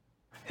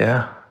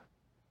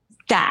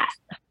 that.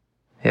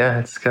 Yeah,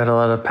 it's got a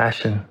lot of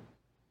passion.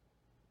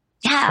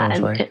 Yeah.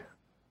 And like.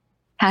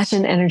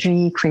 Passion,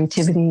 energy,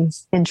 creativity,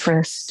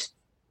 interest,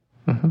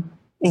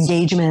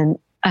 engagement,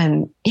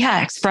 and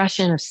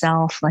expression of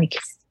self, like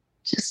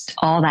just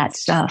all that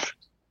stuff.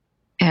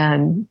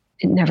 And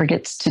it never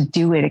gets to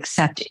do it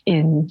except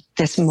in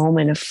this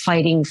moment of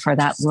fighting for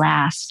that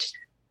last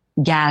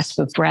gasp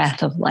of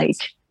breath of like,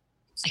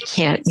 I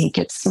can't make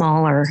it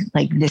smaller.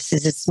 Like this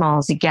is as small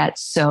as it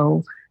gets.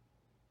 So,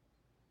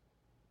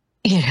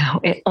 you know,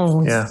 it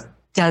only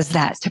does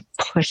that to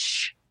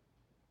push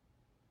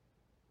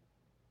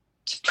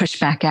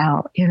back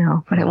out, you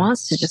know, but it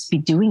wants to just be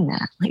doing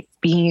that, like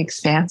being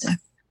expansive.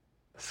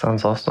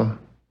 Sounds awesome.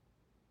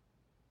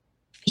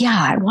 Yeah,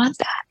 I want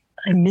that.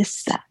 I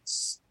miss that.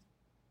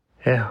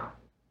 Yeah.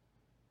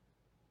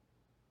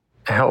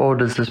 How old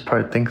does this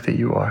part think that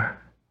you are?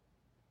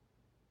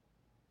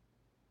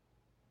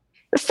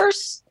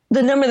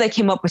 The number that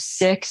came up was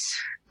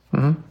 6.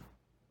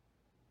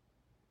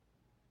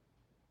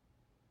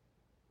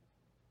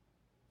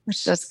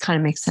 Which does kind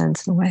of make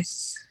sense in a way.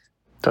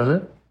 Does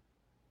it?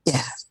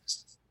 Yeah.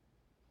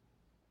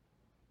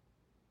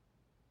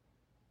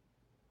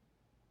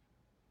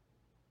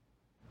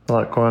 A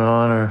lot going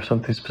on or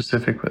something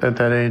specific at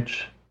that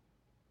age?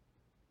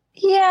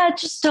 Yeah,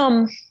 just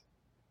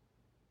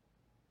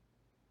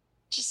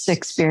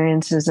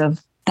experiences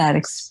of that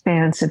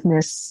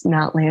expansiveness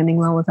not landing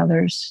well with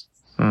others.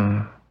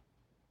 And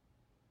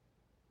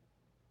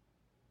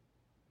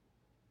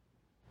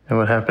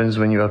what happens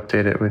when you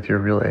update it with your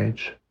real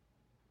age?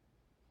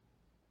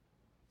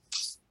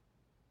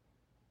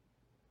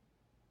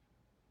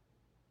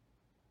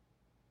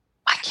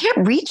 I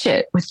can't reach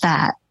it with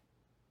that.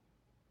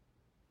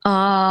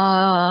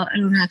 I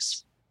don't have.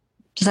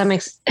 Does that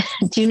make?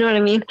 Do you know what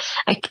I mean?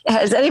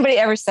 Has anybody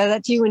ever said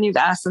that to you when you've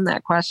asked them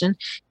that question?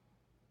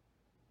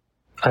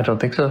 I don't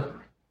think so.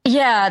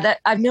 Yeah,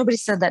 nobody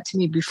said that to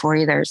me before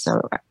either.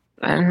 So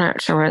I'm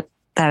not sure what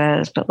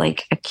that is. But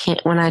like, I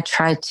can't. When I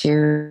try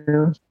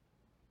to,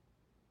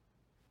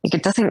 like,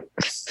 it doesn't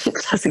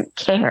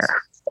care.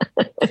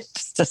 It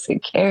just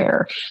doesn't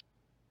care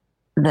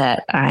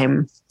that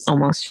I'm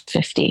almost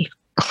 50.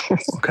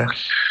 Okay.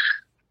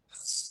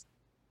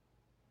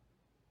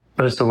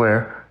 But it's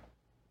aware.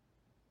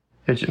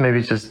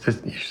 Maybe you're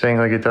saying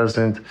like it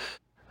doesn't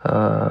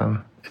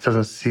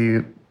see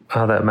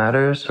how that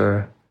matters,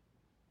 or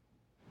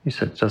you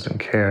said it doesn't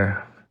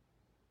care.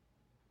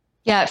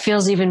 Yeah, it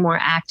feels even more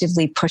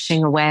actively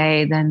pushing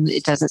away than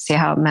it doesn't see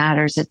how it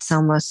matters. It's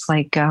almost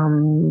like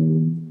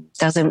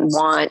doesn't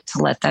want to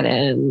let that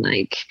in.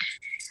 Like,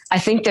 I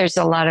think there's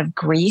a lot of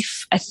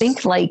grief. I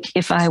think like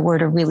if I were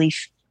to really,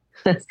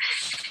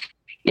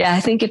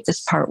 I think if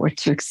this part were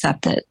to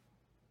accept it,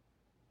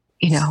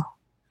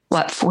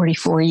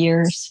 44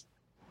 years.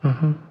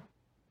 There's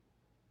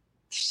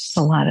just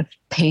a lot of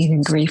pain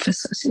and grief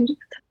associated with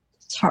it.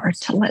 It's hard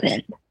to let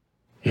in.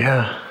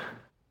 Yeah.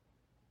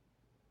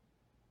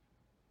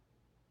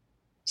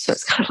 So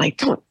it's kind of like,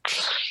 don't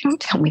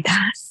tell me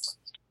that.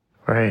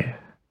 Right.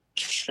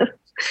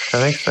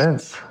 That makes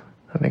sense.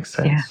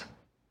 Yeah,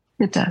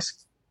 it does.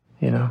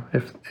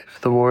 If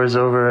the war is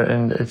over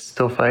and it's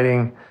still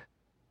fighting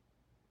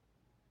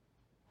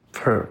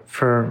for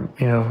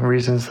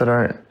reasons that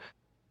aren't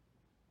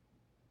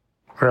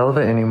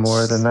relevant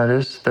anymore, then that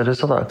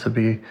is a lot to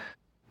be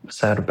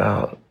sad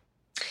about.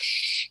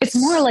 It's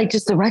more like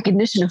just the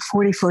recognition of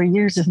 44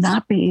 years of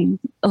not being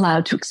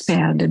allowed to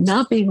expand and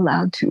not being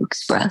allowed to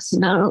express,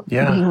 not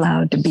being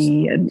allowed to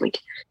be, and like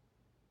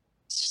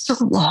it's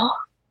just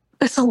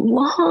it's a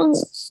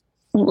long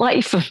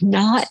life of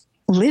not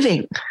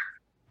living.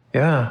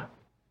 Yeah.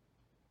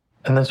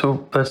 And that's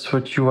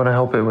what you want to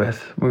help it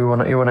with. You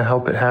want to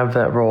help it have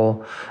that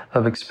role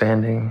of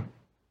expanding.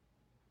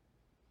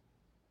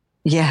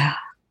 Yeah.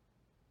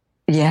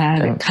 Yeah.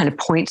 And it kind of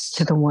points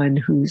to the one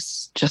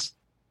who's just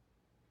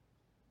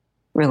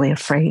really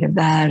afraid of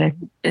that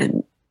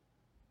and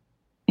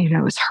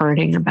is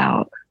hurting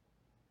about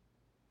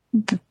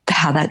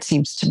how that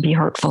seems to be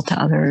hurtful to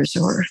others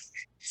or.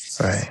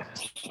 Right.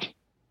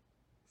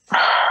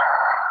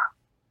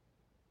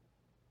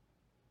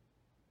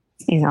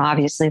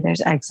 Obviously there's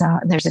an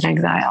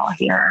exile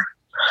here.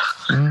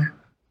 Mm.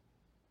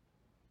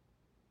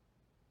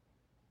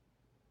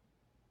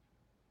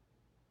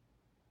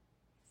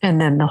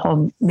 And then the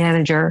whole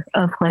manager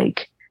of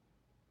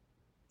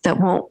that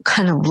won't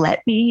kind of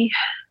let me,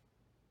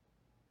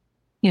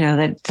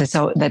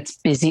 that's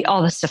busy,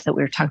 all the stuff that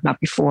we were talking about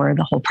before,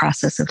 the whole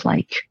process of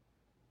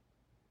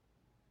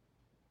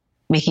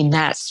making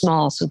that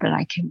small so that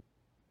I can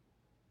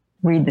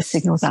read the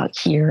signals out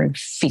here and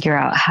figure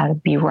out how to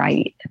be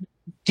right and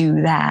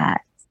do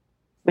that,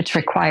 which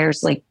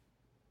requires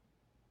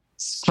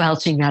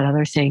squelching that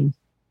other thing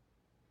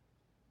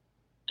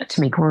to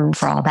make room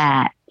for all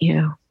that,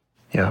 Yeah.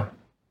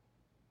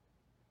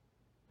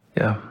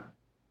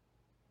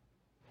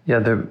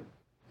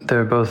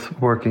 They're both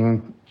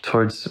working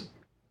towards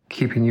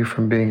keeping you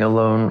from being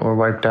alone or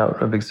wiped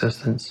out of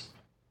existence.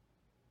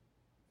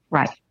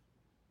 Right.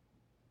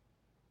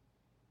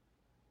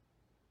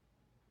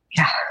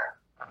 Yeah.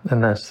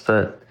 And that's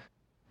that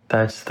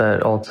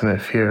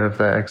ultimate fear of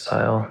the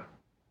exile.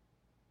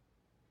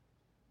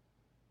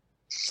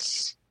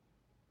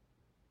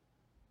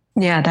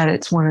 Yeah, that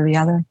it's one or the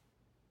other.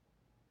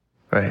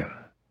 Right.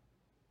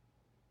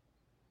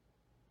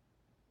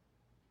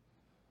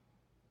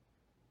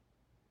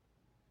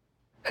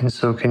 And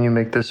so can you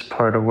make this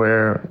part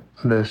aware,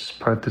 this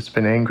part that's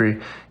been angry,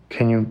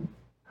 can you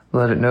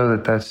let it know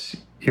that that's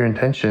your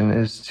intention,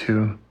 is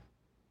to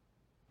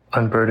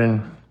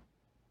unburden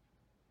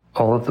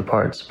all of the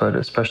parts, but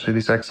especially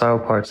these exile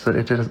parts, so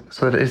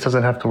that it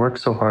doesn't have to work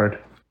so hard.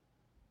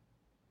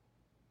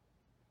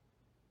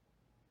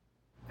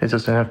 It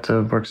doesn't have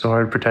to work so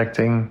hard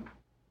protecting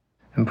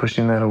and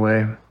pushing that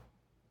away.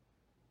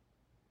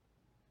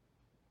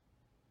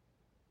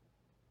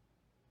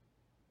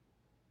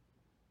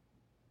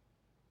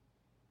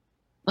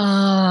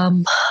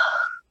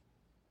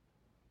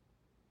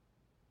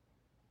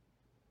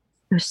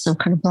 There's some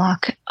kind of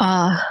block.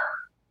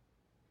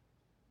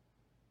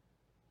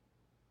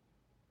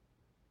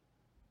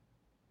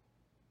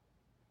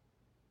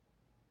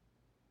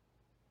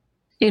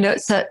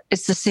 It's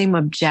the same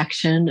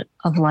objection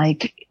of I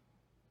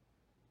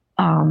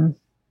don't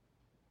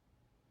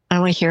want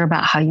to hear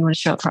about how you want to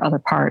show up for other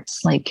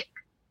parts. It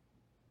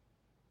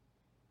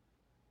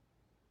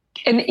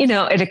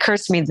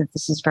occurs to me that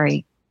this is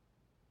the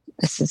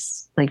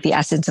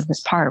essence of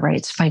this part, right?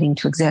 It's fighting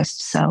to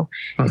exist. So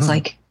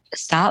It's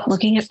stop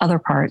looking at other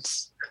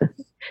parts.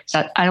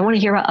 So I don't want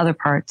to hear about other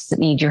parts that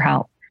need your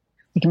help.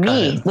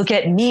 Look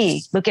at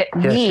me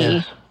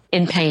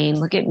in pain.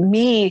 Look at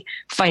me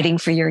fighting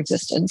for your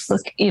existence.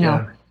 Look,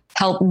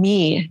 help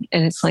me.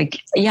 And it's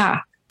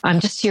I'm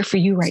just here for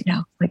you right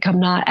now. I'm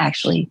not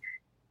actually,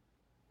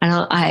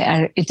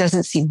 it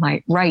doesn't seem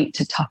right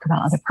to talk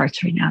about other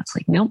parts right now. It's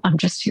nope, I'm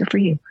just here for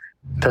you.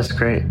 That's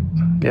great.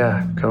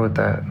 Yeah, go with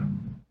that.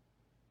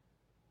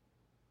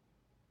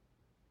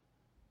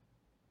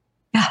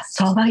 Yeah, it's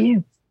all about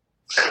you.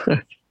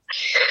 You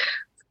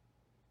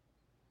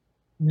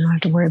don't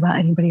have to worry about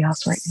anybody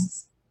else right now.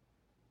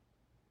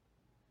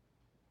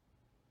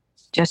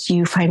 Just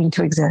you fighting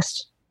to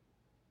exist.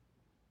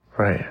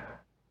 Right.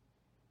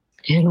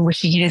 And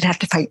wishing you didn't have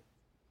to fight.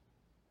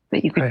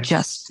 That you could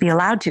just be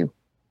allowed to.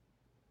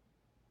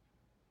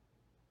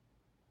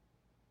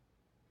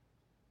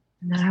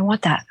 And I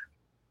want that.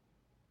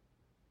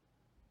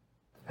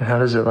 And how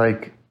does it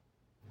like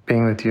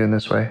being with you in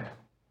this way?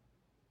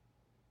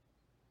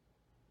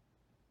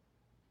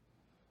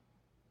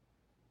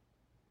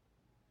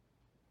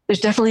 There's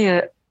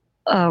definitely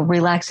a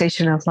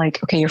relaxation of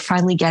okay, you're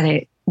finally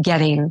getting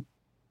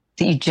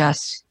that you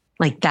just,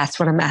 that's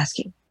what I'm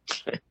asking.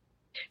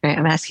 Right?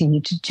 I'm asking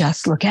you to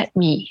just look at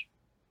me.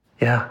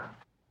 Yeah.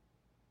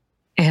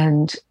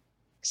 And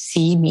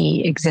see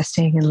me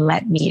existing and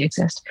let me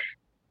exist.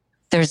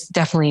 There's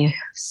definitely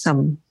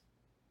some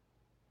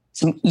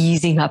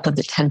easing up of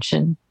the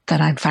tension that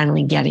I'm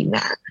finally getting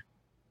that.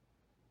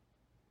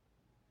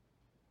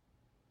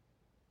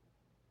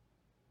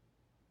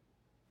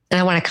 And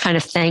I want to kind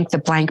of thank the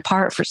blank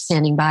part for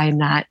standing by and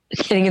not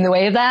getting in the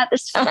way of that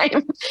this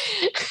time.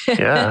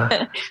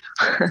 Yeah.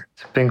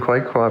 It's been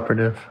quite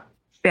cooperative.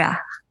 Yeah.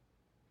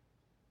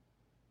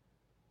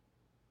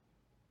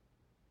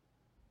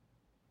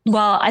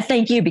 Well, I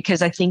thank you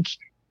because I think,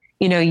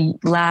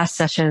 last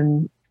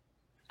session,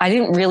 I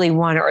didn't really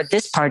want to, or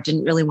this part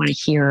didn't really want to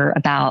hear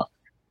about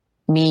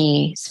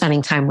me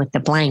spending time with the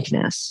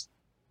blankness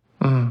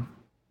and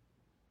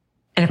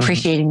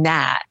appreciating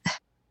that,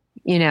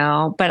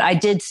 but I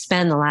did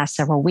spend the last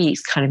several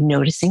weeks kind of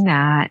noticing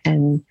that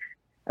and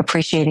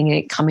appreciating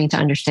it, coming to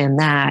understand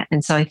that.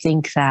 And so I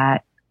think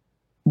that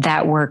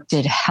that work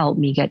did help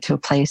me get to a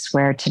place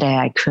where today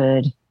I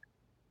could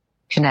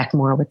connect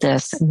more with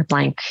this, and the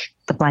blank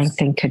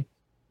thing could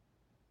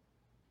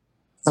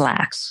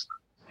relax.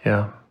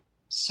 Yeah.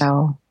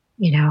 So,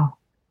 you know,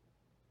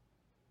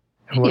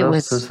 it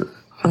was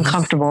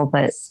uncomfortable,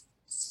 but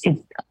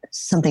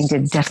something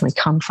did definitely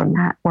come from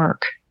that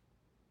work.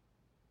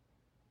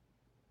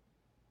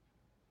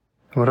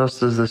 What else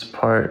does this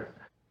part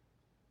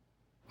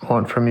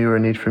want from you or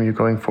need from you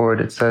going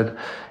forward? It said,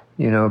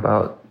 you know,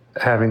 about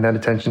having that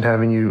attention,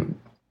 having you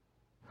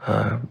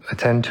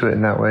attend to it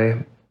in that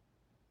way.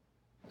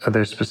 Are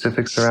there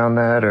specifics around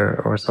that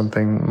or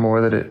something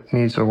more that it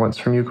needs or wants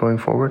from you going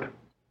forward?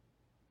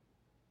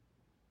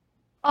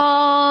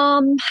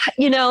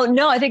 You know,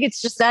 no, I think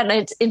it's just that. And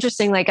it's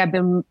interesting. Like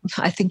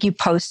I think you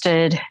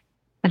posted,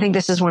 I think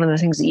this is one of the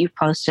things that you've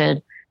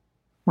posted,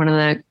 one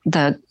of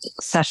the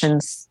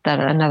sessions that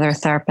another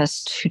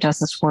therapist who does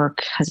this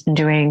work has been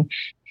doing.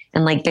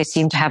 And like, they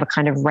seem to have a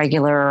kind of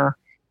regular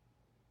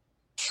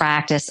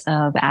practice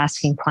of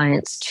asking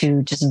clients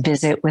to just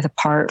visit with a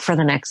part for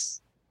the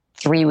next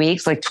 3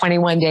 weeks. Like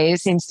 21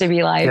 days seems to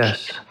be like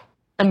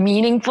a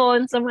meaningful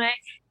in some way.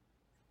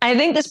 I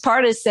think this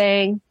part is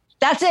saying,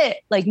 that's it.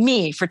 Like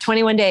me for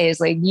 21 days,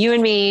 like you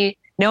and me,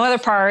 no other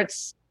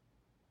parts.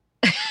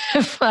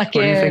 What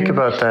do you think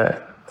about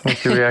that?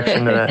 What's your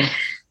reaction to that?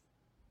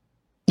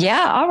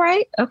 Yeah. All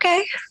right.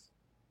 Okay.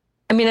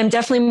 I mean, I'm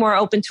definitely more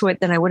open to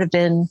it than I would have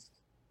been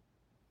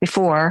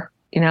before.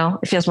 You know,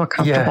 it feels more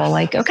comfortable. Yes.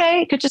 Like,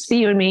 okay, it could just be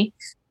you and me.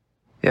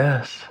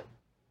 Yes.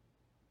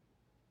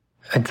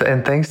 And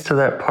thanks to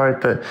that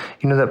part that,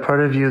 you know, that part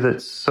of you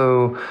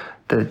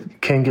that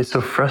can get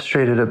so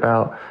frustrated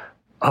about,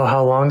 oh,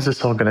 how long is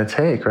this all going to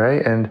take,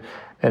 right? And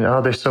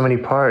oh, there's so many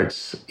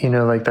parts, you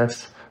know, like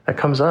that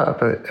comes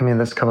up. I mean,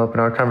 that's come up in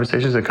our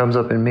conversations. It comes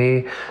up in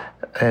me,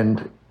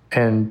 and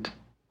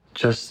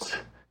just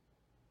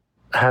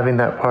having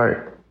that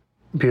part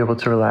be able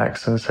to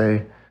relax and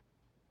say,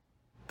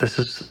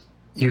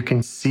 you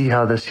can see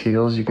how this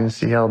heals. You can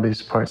see how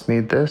these parts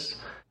need this.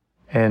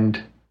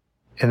 And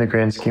in the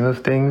grand scheme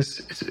of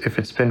things, if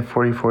it's been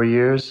 44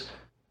 years,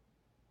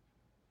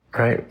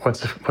 right?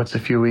 What's a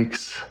few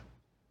weeks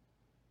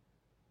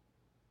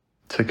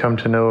to come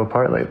to know a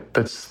part like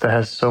that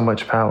has so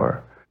much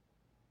power?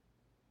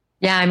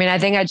 Yeah, I mean, I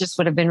think I just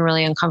would have been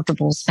really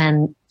uncomfortable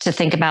to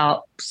think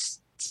about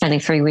spending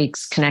 3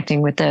 weeks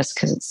connecting with this,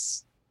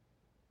 because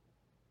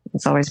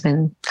it's always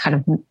been kind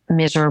of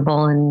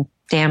miserable and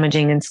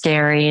damaging and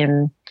scary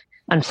and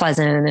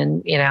unpleasant,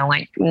 and you know,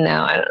 like,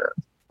 no, I'm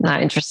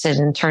not interested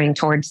in turning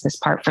towards this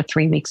part for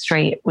 3 weeks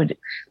straight.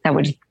 That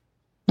would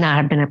not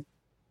have been a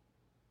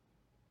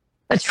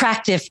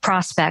attractive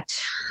prospect.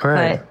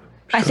 Right. But sure.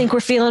 I think we're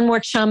feeling more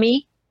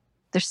chummy.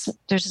 There's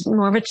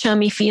more of a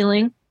chummy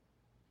feeling.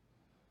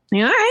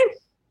 Yeah, all right.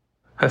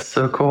 That's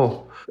so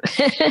cool.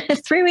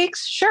 3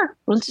 weeks, sure.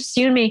 Well, it's just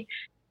you and me.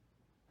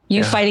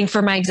 You fighting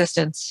for my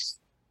existence.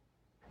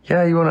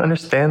 Yeah, you want to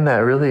understand that,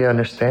 really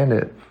understand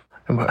it,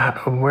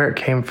 and where it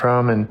came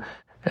from,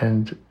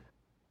 and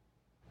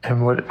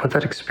what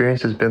that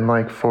experience has been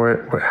like for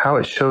it, how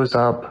it shows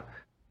up.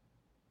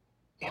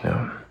 You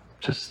know,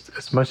 just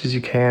as much as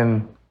you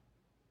can,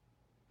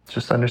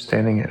 just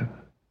understanding it.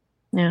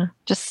 Yeah,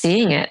 just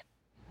seeing it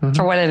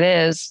for what it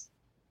is.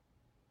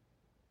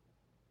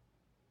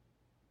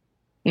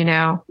 You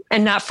know,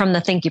 and not from the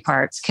thinky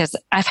parts, because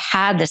I've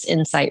had this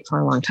insight for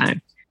a long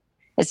time.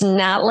 It's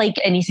not like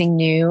anything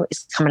new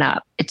is coming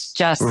up. It's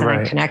just that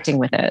I'm connecting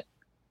with it.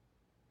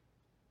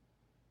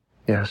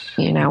 Yes.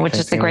 You know, which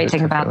is the great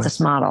thing about this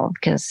model,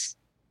 because,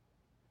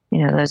 you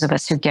know, those of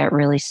us who get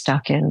really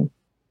stuck in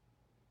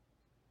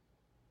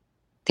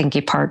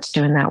thinky parts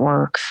doing that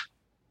work,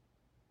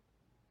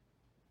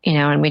 you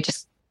know, and we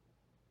just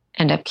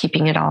end up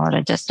keeping it all at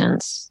a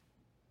distance,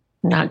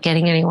 not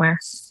getting anywhere.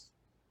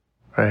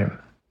 Right.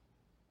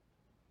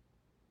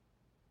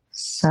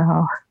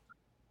 So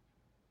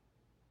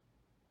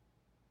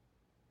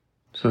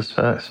does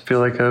that feel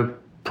like a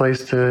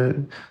place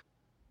to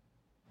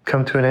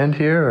come to an end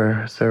here,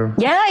 or is there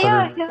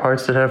other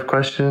parts that have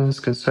questions,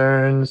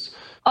 concerns?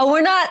 Oh,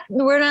 we're not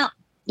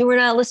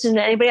listening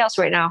to anybody else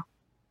right now.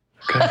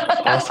 Okay,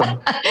 awesome.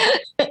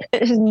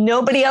 There's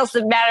nobody else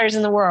that matters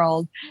in the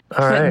world.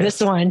 All right. This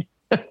one.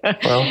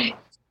 Well,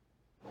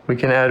 we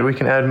can add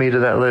me to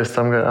that list.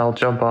 I'll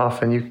jump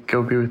off and you can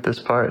go be with this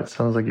part. It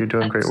sounds like you're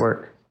doing great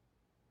work.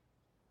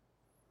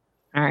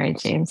 All right,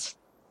 James.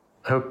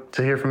 I hope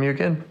to hear from you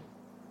again.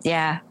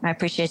 Yeah, I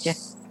appreciate you.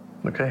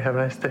 Okay, have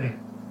a nice day.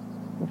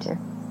 You too.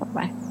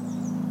 Bye-bye.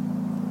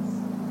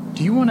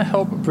 Do you want to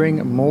help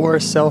bring more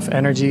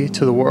self-energy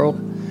to the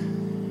world?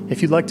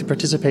 If you'd like to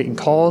participate in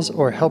calls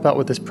or help out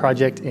with this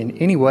project in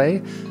any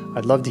way,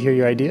 I'd love to hear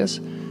your ideas.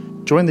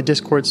 Join the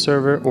Discord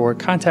server or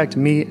contact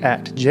me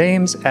at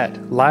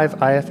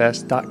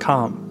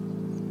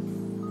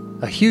james@liveifs.com.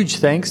 A huge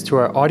thanks to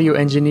our audio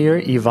engineer,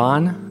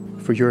 Yvonne,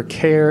 for your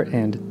care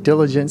and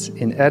diligence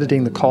in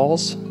editing the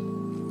calls.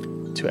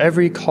 To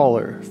every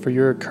caller for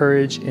your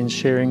courage in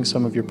sharing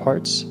some of your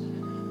parts.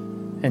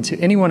 And to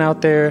anyone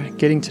out there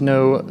getting to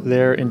know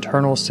their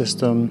internal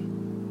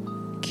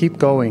system, keep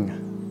going.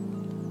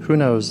 Who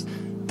knows?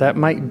 That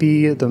might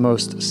be the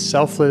most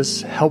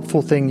selfless,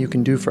 helpful thing you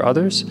can do for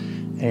others,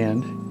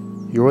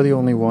 and you're the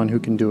only one who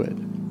can do it.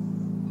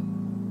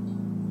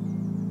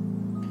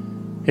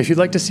 If you'd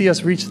like to see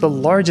us reach the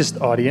largest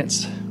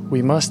audience,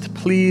 we must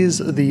please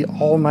the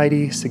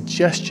almighty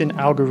suggestion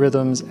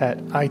algorithms at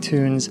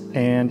iTunes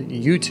and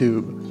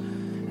YouTube.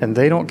 And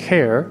they don't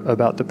care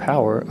about the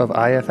power of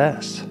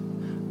IFS.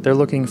 They're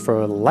looking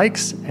for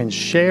likes and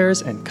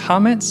shares and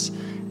comments,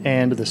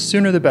 and the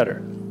sooner the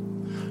better.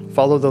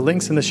 Follow the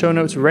links in the show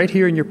notes right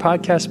here in your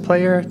podcast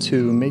player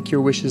to make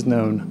your wishes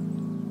known.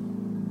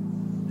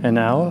 And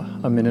now,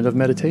 a minute of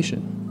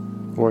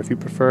meditation. Or if you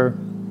prefer,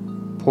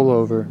 pull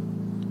over.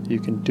 You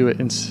can do it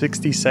in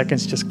 60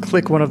 seconds. Just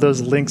click one of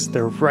those links.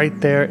 They're right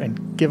there,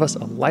 and give us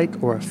a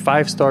like or a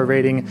 5-star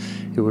rating.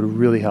 It would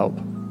really help.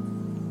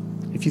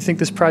 If you think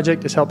this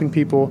project is helping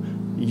people,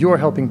 you're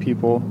helping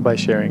people by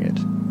sharing it.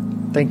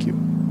 Thank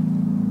you.